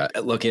if you're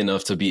lucky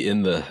enough to be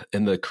in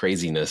the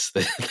craziness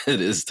that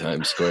is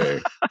Times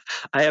Square.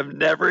 I have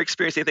never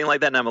experienced anything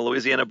like that, and I'm a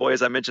Louisiana boy.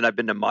 As I mentioned, I've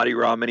been to Mardi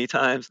Gras many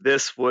times.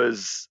 This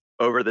was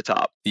over the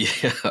top.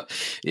 It's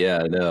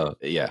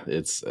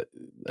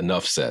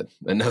enough said.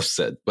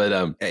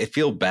 But I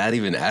feel bad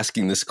even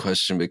asking this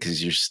question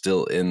because you're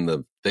still in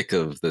the thick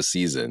of the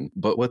season.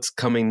 But what's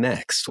coming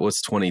next?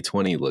 What's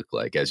 2020 look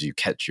like as you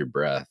catch your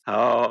breath?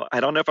 Oh, I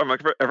don't know if I'm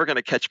ever going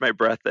to catch my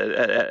breath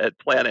at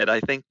Planet. I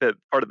think that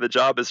part of the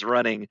job is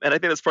running. And I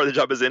think that's part of the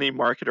job as any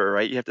marketer,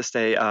 right? You have to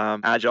stay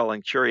agile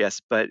and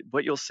curious. But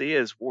what you'll see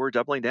is we're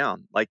doubling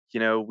down. Like,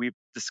 we've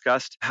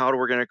discussed how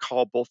we're going to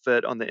call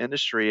bullfit on the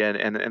industry.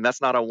 And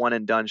that's not a one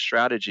and done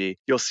strategy.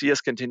 You'll see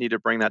us continue to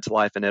bring that to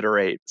life and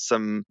iterate.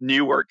 Some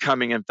new work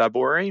coming in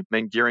February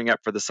and gearing up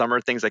for the summer,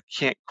 things I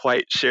can't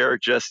quite share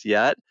just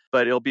yet.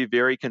 But it'll be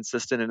very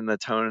consistent in the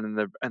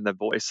tone and the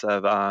voice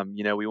of,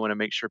 we want to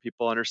make sure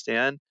people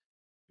understand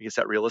we can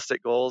set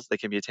realistic goals, they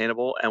can be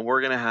attainable. And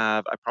we're going to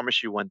have, I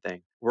promise you one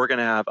thing, we're going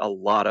to have a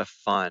lot of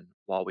fun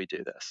while we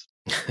do this.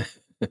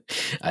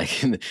 I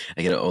can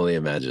only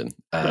imagine.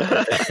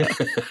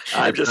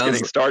 I'm just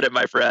getting started,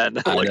 my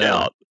friend. Look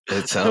out.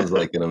 It sounds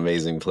like an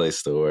amazing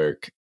place to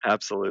work.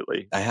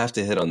 Absolutely. I have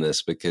to hit on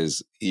this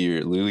because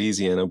you're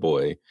Louisiana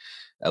boy,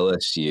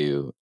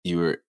 LSU.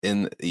 You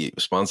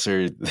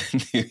sponsored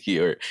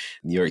the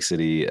New York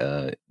City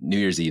New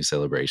Year's Eve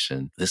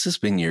celebration. This has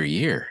been your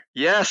year.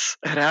 Yes,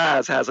 it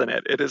has, hasn't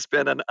it? It has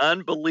been an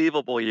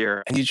unbelievable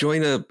year. And you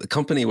join a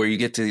company where you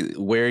get to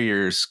wear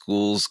your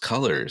school's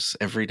colors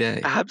every day.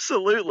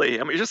 Absolutely.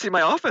 I mean, you just see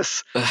my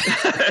office.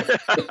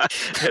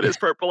 It is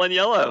purple and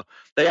yellow.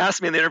 They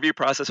asked me in the interview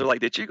process, they're like,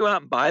 did you go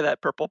out and buy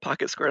that purple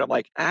pocket square? I'm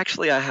like,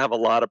 actually, I have a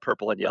lot of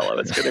purple and yellow.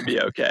 It's going to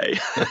be okay.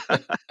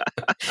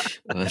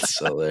 That's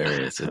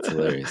hilarious. It's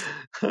hilarious.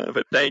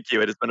 But thank you.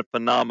 It has been a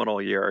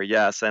phenomenal year.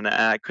 Yes. And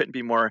I couldn't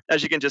be more,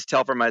 as you can just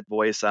tell from my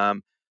voice,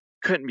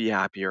 couldn't be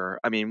happier.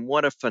 I mean,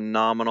 what a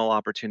phenomenal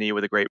opportunity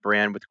with a great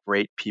brand, with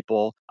great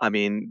people. I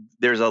mean,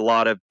 there's a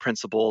lot of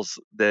principles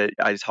that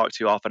I talk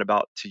to often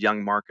about to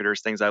young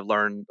marketers, things I've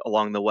learned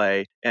along the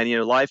way. And,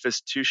 life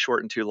is too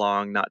short and too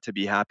long not to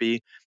be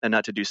happy. and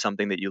not to do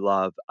something that you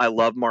love. I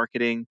love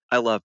marketing. I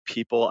love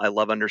people. I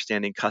love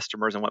understanding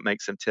customers and what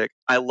makes them tick.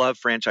 I love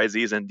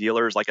franchisees and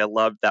dealers. Like I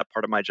love that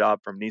part of my job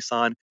from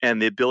Nissan,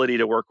 and the ability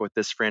to work with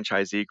this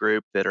franchisee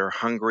group that are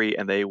hungry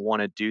and they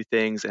want to do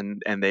things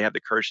and they have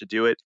the courage to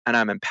do it. And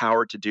I'm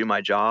empowered to do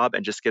my job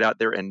and just get out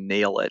there and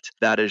nail it.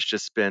 That has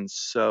just been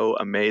so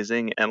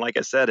amazing. And like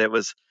I said, that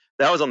was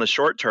on the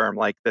short term.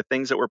 Like the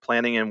things that we're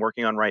planning and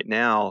working on right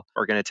now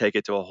are going to take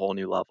it to a whole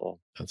new level.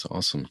 That's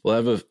awesome. Well,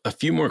 I have a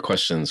few more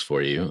questions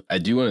for you. I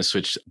do want to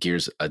switch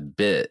gears a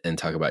bit and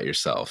talk about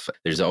yourself.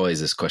 There's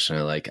always this question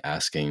I like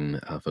asking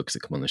folks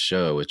that come on the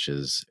show, which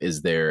is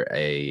there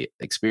a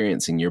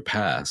experience in your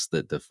past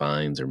that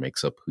defines or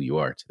makes up who you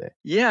are today?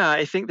 Yeah,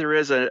 I think there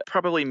is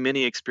probably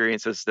many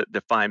experiences that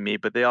define me,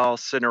 but they all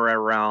center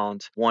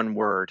around one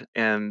word,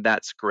 and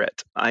that's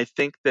grit. I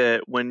think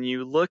that when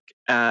you look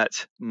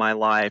at my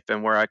life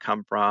and where I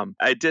come from,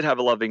 I did have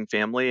a loving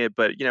family,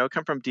 but I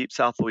come from deep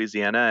South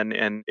Louisiana,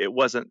 and it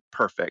wasn't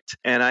perfect.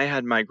 And I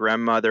had my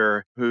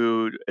grandmother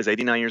who is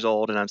 89 years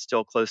old, and I'm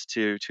still close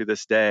to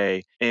this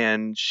day.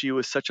 And she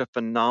was such a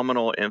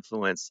phenomenal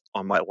influence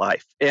on my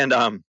life. And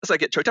so I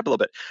get choked up a little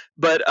bit.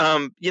 But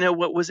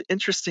what was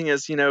interesting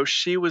is,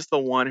 she was the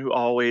one who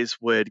always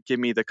would give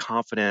me the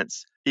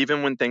confidence,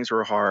 even when things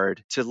were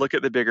hard, to look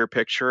at the bigger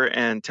picture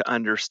and to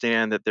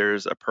understand that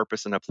there's a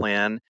purpose and a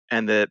plan,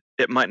 and that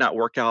it might not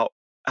work out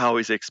how I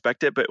always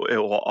expect it, but it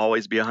will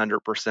always be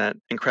 100%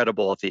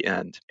 incredible at the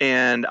end.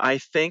 And I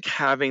think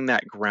having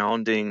that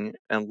grounding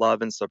and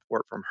love and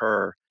support from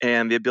her,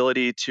 and the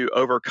ability to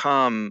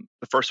overcome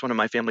the first one in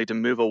my family to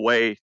move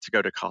away to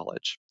go to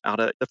college,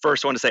 the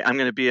first one to say, I'm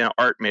going to be an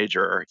art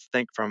major.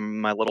 Think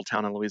from my little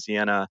town in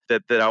Louisiana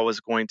that I was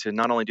going to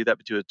not only do that,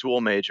 but do a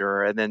dual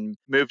major and then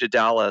move to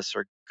Dallas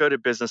or go to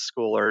business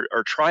school or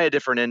try a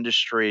different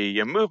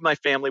industry, move my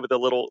family with the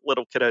little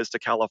kiddos to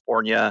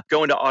California,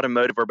 go into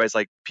automotive where everybody's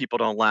like, people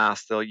don't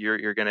last.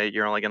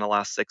 You're only going to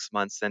last 6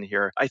 months in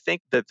here. I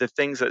think that the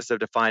things that have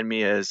defined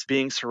me is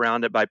being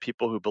surrounded by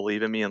people who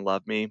believe in me and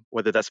love me,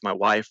 whether that's my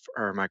wife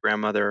or my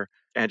grandmother,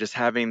 and just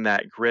having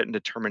that grit and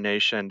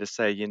determination to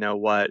say, you know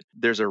what,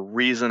 there's a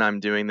reason I'm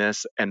doing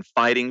this, and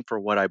fighting for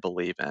what I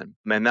believe in.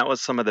 And that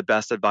was some of the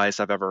best advice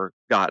I've ever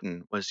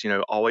gotten was,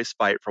 always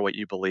fight for what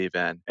you believe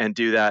in and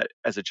do that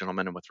as a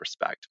gentleman and with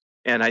respect.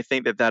 And I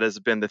think that has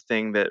been the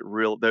thing that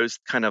those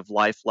kind of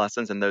life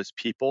lessons and those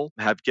people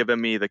have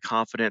given me the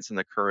confidence and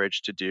the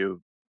courage to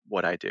do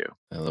what I do.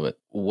 I love it.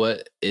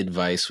 What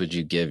advice would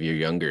you give your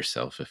younger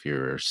self if you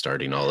were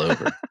starting all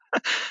over?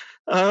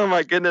 Oh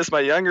my goodness, my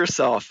younger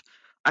self.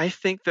 I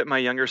think that my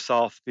younger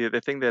self,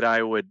 the thing that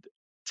I would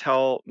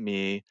tell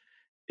me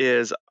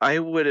is I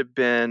would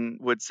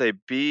say,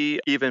 be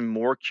even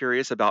more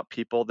curious about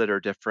people that are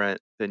different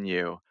than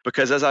you.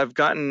 Because as I've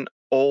gotten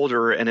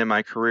older and in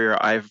my career,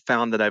 I've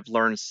found that I've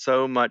learned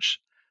so much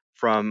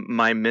from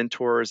my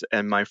mentors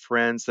and my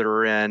friends that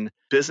are in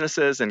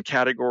businesses and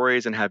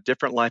categories and have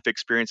different life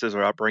experiences or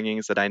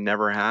upbringings that I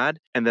never had,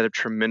 and that have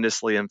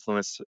tremendously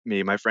influenced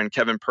me. My friend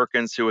Kevin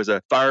Perkins, who was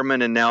a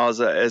fireman and now is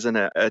an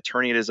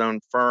attorney at his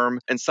own firm.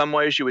 In some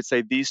ways, you would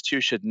say these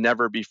two should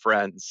never be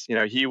friends.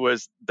 He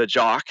was the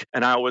jock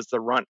and I was the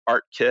runt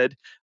art kid.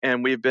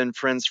 And we've been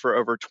friends for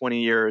over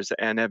 20 years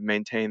and have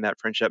maintained that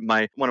friendship.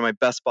 One of my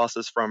best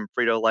bosses from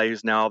Frito-Lay,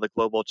 who's now the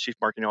global chief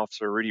marketing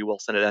officer, Rudy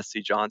Wilson at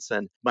SC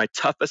Johnson, my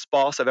toughest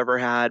boss I've ever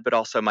had, but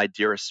also my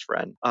dearest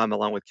friend,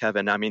 along with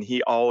Kevin. I mean,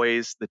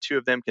 the two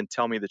of them can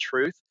tell me the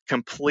truth.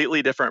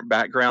 Completely different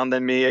background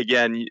than me.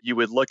 Again, you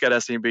would look at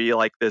us and be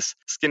like this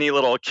skinny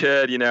little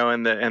kid,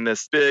 and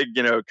this big,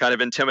 kind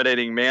of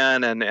intimidating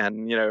man.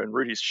 And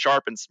Rudy's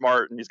sharp and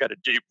smart and he's got a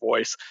deep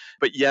voice.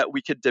 But yet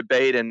we could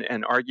debate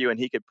and argue, and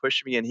he could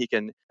push me,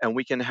 and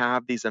we can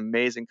have these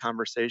amazing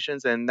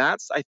conversations. And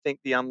that's, I think,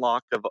 the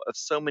unlock of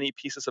so many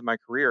pieces of my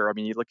career. I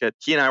mean, you look at,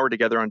 he and I were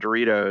together on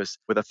Doritos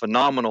with a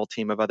phenomenal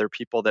team of other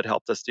people that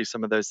helped us do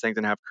some of those things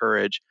and have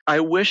courage.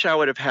 I wish I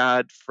would have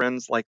had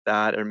friends like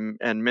that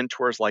and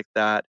mentors like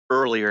that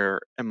earlier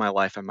in my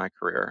life and my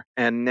career.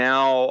 And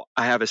now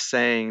I have a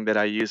saying that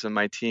I use in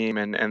my team,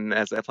 and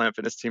as the Planet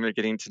Fitness team are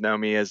getting to know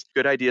me, is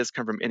good ideas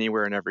come from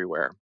anywhere and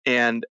everywhere.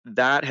 And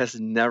that has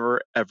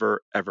never,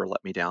 ever, ever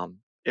let me down.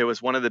 It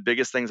was one of the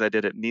biggest things I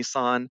did at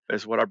Nissan,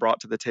 is what I brought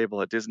to the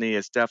table at Disney.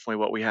 Is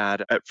definitely what we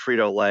had at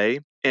Frito-Lay.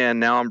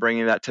 And now I'm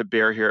bringing that to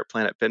bear here at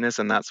Planet Fitness.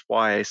 And that's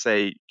why I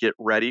say get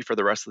ready for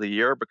the rest of the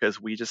year, because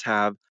we just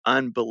have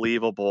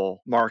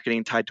unbelievable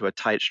marketing tied to a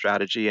tight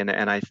strategy. And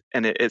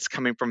it's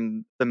coming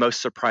from the most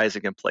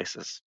surprising in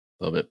places.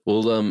 Love it.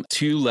 Well,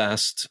 two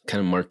last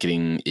kind of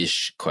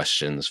marketing-ish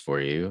questions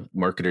for you.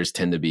 Marketers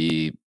tend to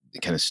be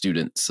kind of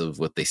students of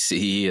what they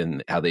see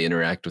and how they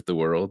interact with the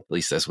world. At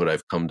least that's what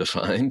I've come to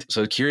find.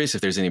 So curious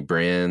if there's any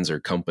brands or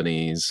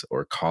companies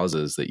or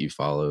causes that you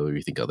follow or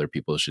you think other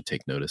people should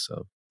take notice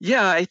of.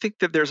 Yeah, I think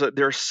that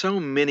there are so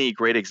many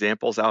great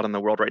examples out in the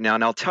world right now.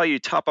 And I'll tell you,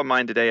 top of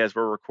mind today as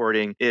we're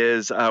recording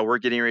is we're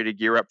getting ready to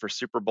gear up for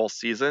Super Bowl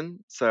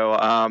season.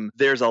 So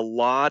there's a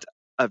lot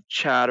of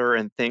chatter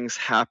and things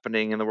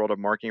happening in the world of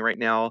marketing right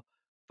now.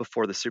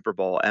 before the Super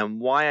Bowl. And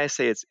why I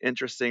say it's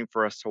interesting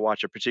for us to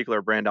watch a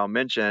particular brand I'll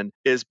mention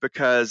is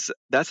because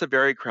that's a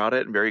very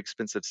crowded and very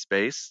expensive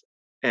space.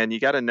 And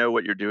you got to know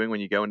what you're doing when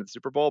you go into the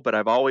Super Bowl. But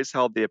I've always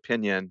held the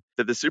opinion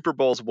that the Super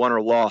Bowl is won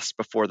or lost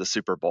before the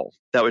Super Bowl.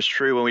 That was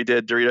true when we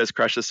did Doritos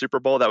Crush the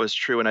Super Bowl. That was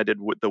true when I did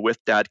the With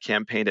Dad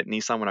campaign at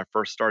Nissan when I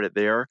first started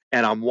there.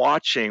 And I'm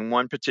watching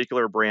one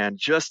particular brand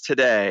just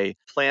today,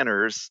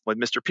 Planters with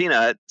Mr.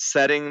 Peanut,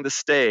 setting the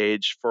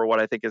stage for what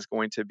I think is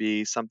going to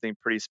be something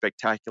pretty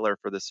spectacular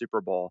for the Super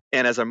Bowl.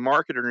 And as a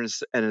marketer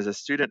and as a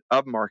student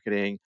of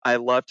marketing, I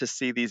love to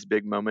see these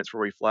big moments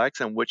where we flex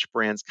and which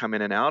brands come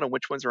in and out and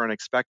which ones are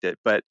unexpected.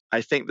 But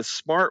I think the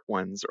smart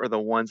ones are the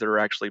ones that are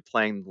actually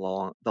playing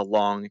the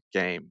long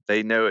game.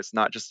 They know it's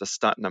not just a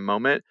stunt in a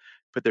moment,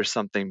 but there's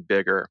something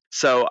bigger.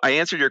 So I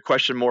answered your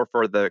question more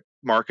for the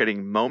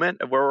marketing moment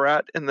of where we're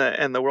at in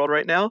the world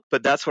right now,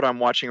 but that's what I'm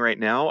watching right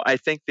now. I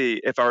think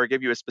if I were to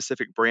give you a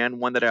specific brand,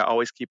 one that I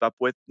always keep up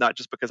with, not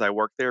just because I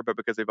work there, but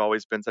because they've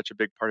always been such a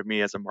big part of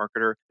me as a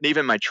marketer, and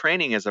even my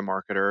training as a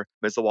marketer,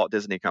 is the Walt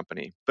Disney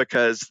Company,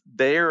 because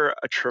they're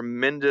a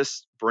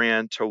tremendous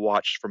brand to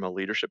watch from a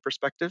leadership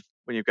perspective.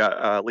 When you've got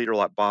a leader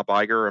like Bob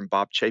Iger and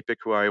Bob Chapek,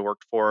 who I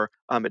worked for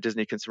at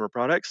Disney Consumer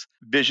Products,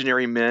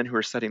 visionary men who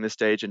are setting the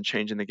stage and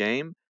changing the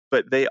game,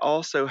 but they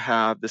also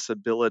have this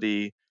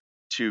ability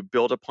to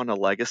build upon a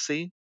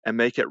legacy and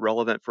make it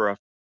relevant for a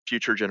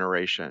future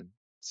generation.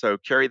 So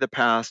carry the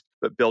past,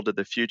 but build to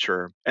the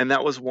future. And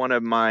that was one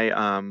of my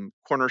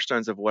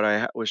cornerstones of what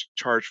I was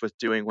charged with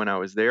doing when I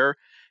was there.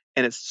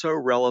 And it's so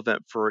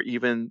relevant for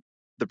even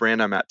the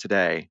brand I'm at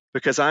today,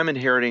 because I'm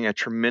inheriting a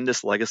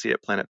tremendous legacy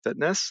at Planet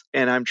Fitness,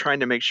 and I'm trying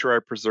to make sure I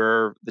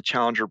preserve the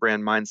challenger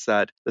brand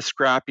mindset, the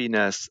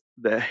scrappiness,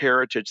 the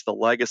heritage, the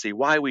legacy,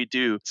 why we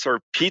do serve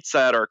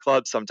pizza at our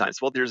club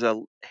sometimes. Well, there's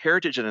a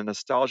heritage and a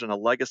nostalgia and a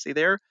legacy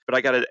there, but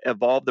I got to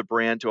evolve the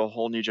brand to a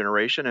whole new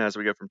generation as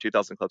we go from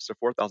 2,000 clubs to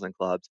 4,000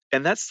 clubs.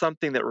 And that's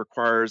something that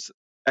requires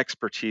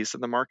expertise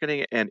in the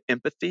marketing and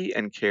empathy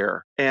and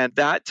care. And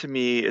that to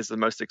me is the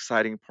most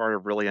exciting part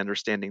of really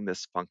understanding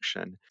this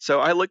function. So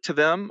I look to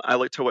them, I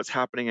look to what's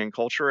happening in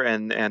culture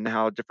and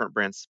how different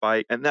brands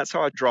spike. And that's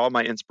how I draw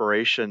my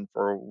inspiration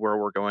for where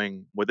we're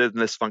going within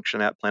this function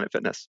at Planet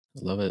Fitness.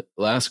 Love it.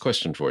 Last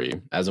question for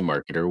you. As a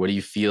marketer, what do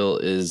you feel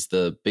is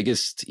the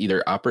biggest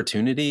either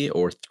opportunity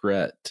or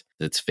threat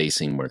that's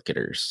facing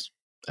marketers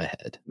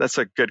ahead? That's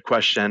a good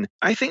question.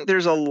 I think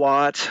there's a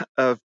lot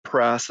of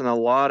press and a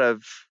lot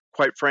of,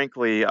 quite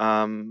frankly,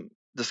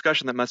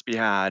 discussion that must be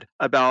had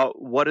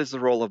about what is the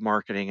role of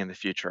marketing in the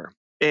future.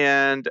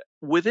 And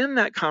within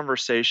that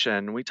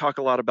conversation, we talk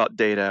a lot about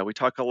data. We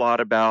talk a lot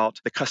about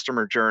the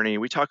customer journey.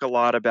 We talk a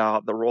lot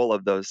about the role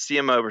of the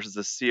CMO versus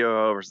the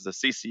COO versus the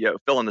CCO,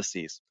 fill in the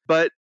Cs.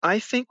 But I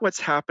think what's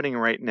happening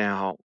right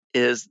now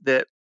is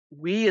that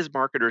we as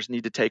marketers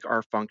need to take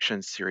our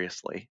function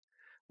seriously.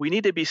 We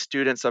need to be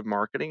students of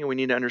marketing, and we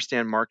need to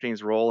understand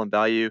marketing's role and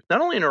value, not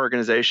only in our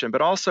organization,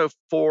 but also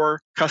for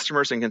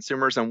customers and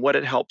consumers and what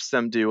it helps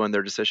them do on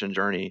their decision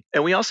journey.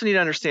 And we also need to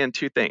understand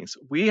two things.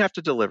 We have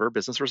to deliver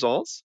business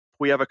results.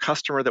 We have a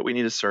customer that we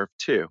need to serve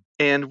too.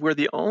 And we're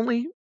the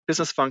only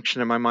business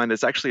function in my mind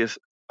that's actually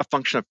a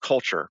function of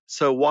culture.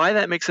 So why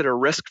that makes it a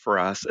risk for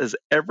us is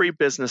every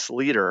business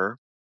leader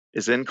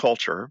is in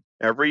culture.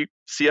 Every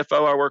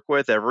CFO I work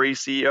with, every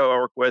CEO I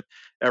work with,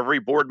 every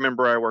board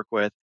member I work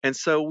with. And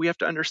so we have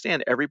to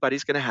understand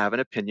everybody's going to have an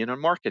opinion on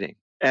marketing.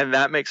 And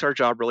that makes our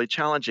job really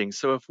challenging.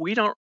 So if we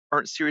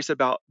aren't serious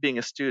about being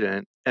a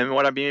student, and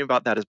what I mean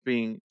about that is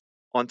being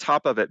on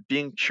top of it,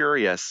 being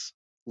curious,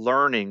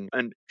 learning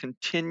and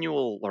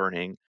continual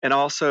learning, and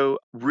also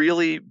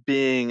really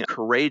being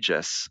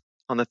courageous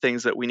on the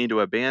things that we need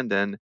to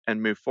abandon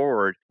and move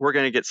forward, we're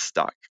going to get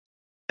stuck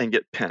and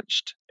get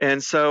pinched.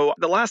 And so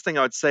the last thing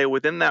I would say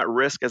within that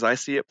risk as I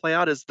see it play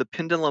out is the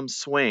pendulum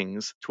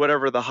swings to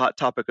whatever the hot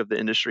topic of the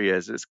industry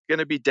is. It's going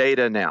to be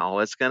data now.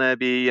 It's going to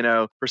be,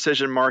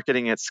 precision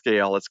marketing at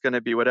scale. It's going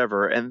to be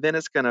whatever. And then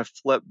it's going to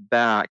flip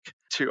back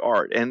to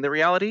art. And the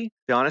reality,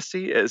 the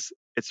honesty is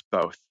it's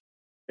both.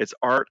 It's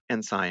art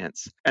and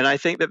science. And I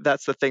think that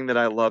that's the thing that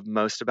I love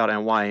most about it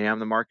and why I am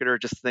the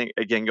marketer. Just think,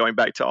 again, going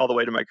back to all the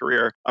way to my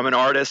career, I'm an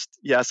artist.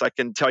 Yes, I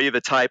can tell you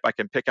the type. I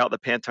can pick out the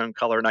Pantone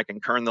color and I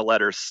can kern the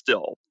letters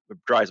still. It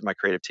drives my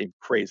creative team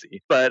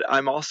crazy. But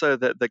I'm also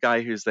the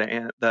guy who's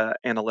the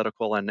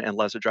analytical and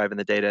loves to drive in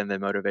the data and the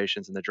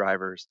motivations and the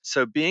drivers.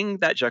 So being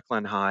that Jekyll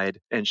and Hyde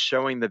and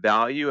showing the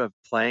value of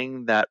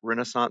playing that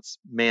Renaissance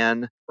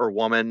man or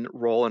woman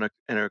role in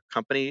a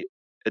company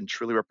and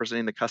truly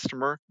representing the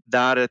customer,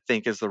 that I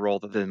think is the role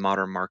that the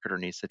modern marketer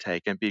needs to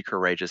take and be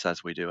courageous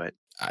as we do it.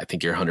 I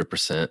think you're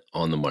 100%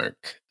 on the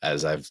mark.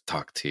 As I've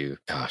talked to,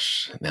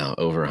 now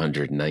over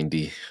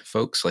 190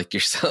 folks like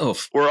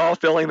yourself. We're all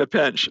feeling the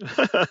pinch.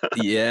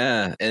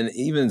 Yeah. And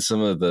even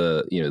some of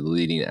the,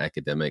 leading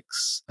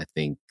academics, I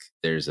think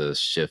there's a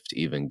shift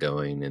even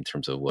going in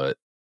terms of what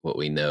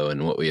we know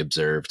and what we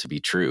observe to be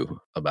true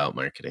about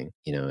marketing,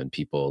 and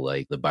people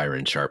like the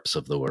Byron Sharps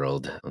of the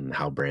world on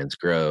how brands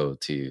grow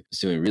to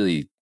doing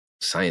really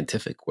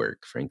scientific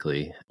work,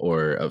 frankly,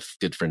 or a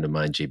good friend of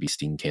mine, JB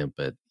Steenkamp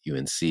at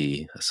UNC,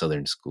 a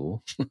Southern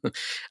school,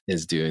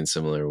 is doing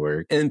similar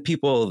work. And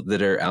people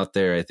that are out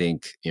there, I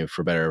think,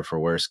 for better or for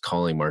worse,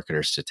 calling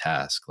marketers to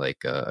task.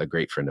 Like a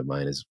great friend of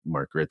mine is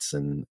Mark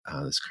Ritson,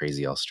 this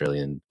crazy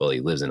Australian. Well, he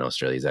lives in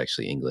Australia. He's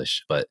actually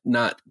English, but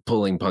not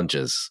pulling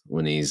punches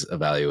when he's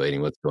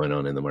evaluating what's going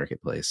on in the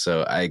marketplace.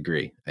 So I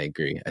agree. I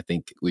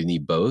think we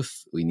need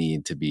both. We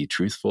need to be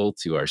truthful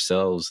to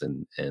ourselves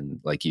and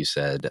like you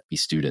said, be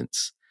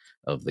students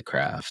of the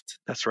craft.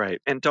 That's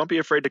right. And don't be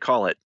afraid to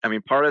call it. I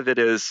mean, part of it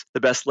is the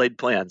best laid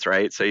plans,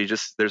 right? So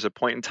there's a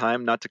point in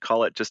time not to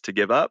call it just to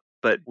give up,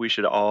 but we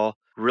should all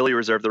really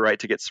reserve the right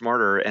to get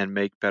smarter and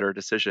make better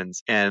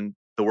decisions. And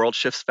the world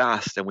shifts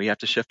fast and we have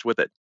to shift with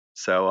it.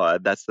 So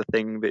that's the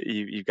thing that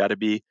you've got to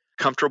be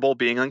comfortable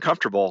being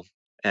uncomfortable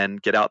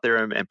and get out there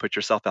and put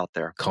yourself out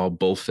there. Call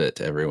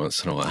bullfit every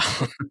once in a while.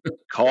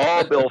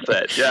 Call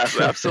bullfit. Yes,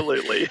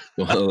 absolutely.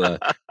 Well,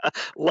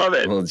 love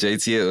it. Well,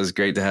 JT, it was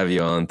great to have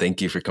you on.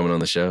 Thank you for coming on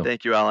the show.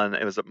 Thank you, Alan.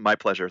 It was my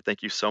pleasure.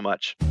 Thank you so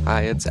much.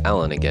 Hi, it's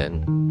Alan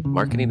again.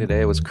 Marketing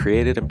Today was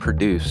created and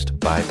produced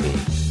by me.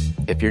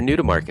 If you're new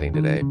to Marketing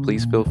Today,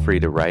 please feel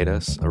free to write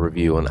us a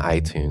review on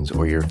iTunes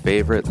or your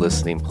favorite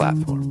listening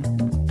platform.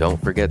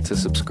 Don't forget to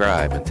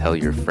subscribe and tell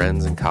your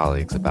friends and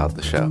colleagues about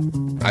the show.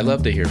 I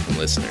love to hear from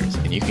listeners,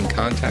 and you can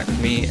contact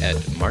me at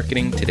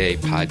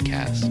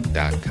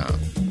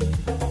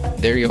marketingtodaypodcast.com.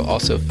 There you'll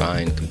also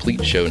find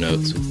complete show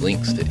notes with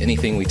links to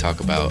anything we talk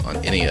about on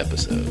any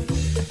episode.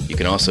 You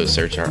can also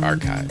search our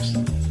archives.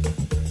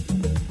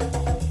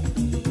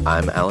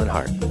 I'm Alan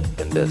Hart,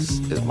 and this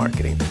is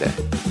Marketing Today.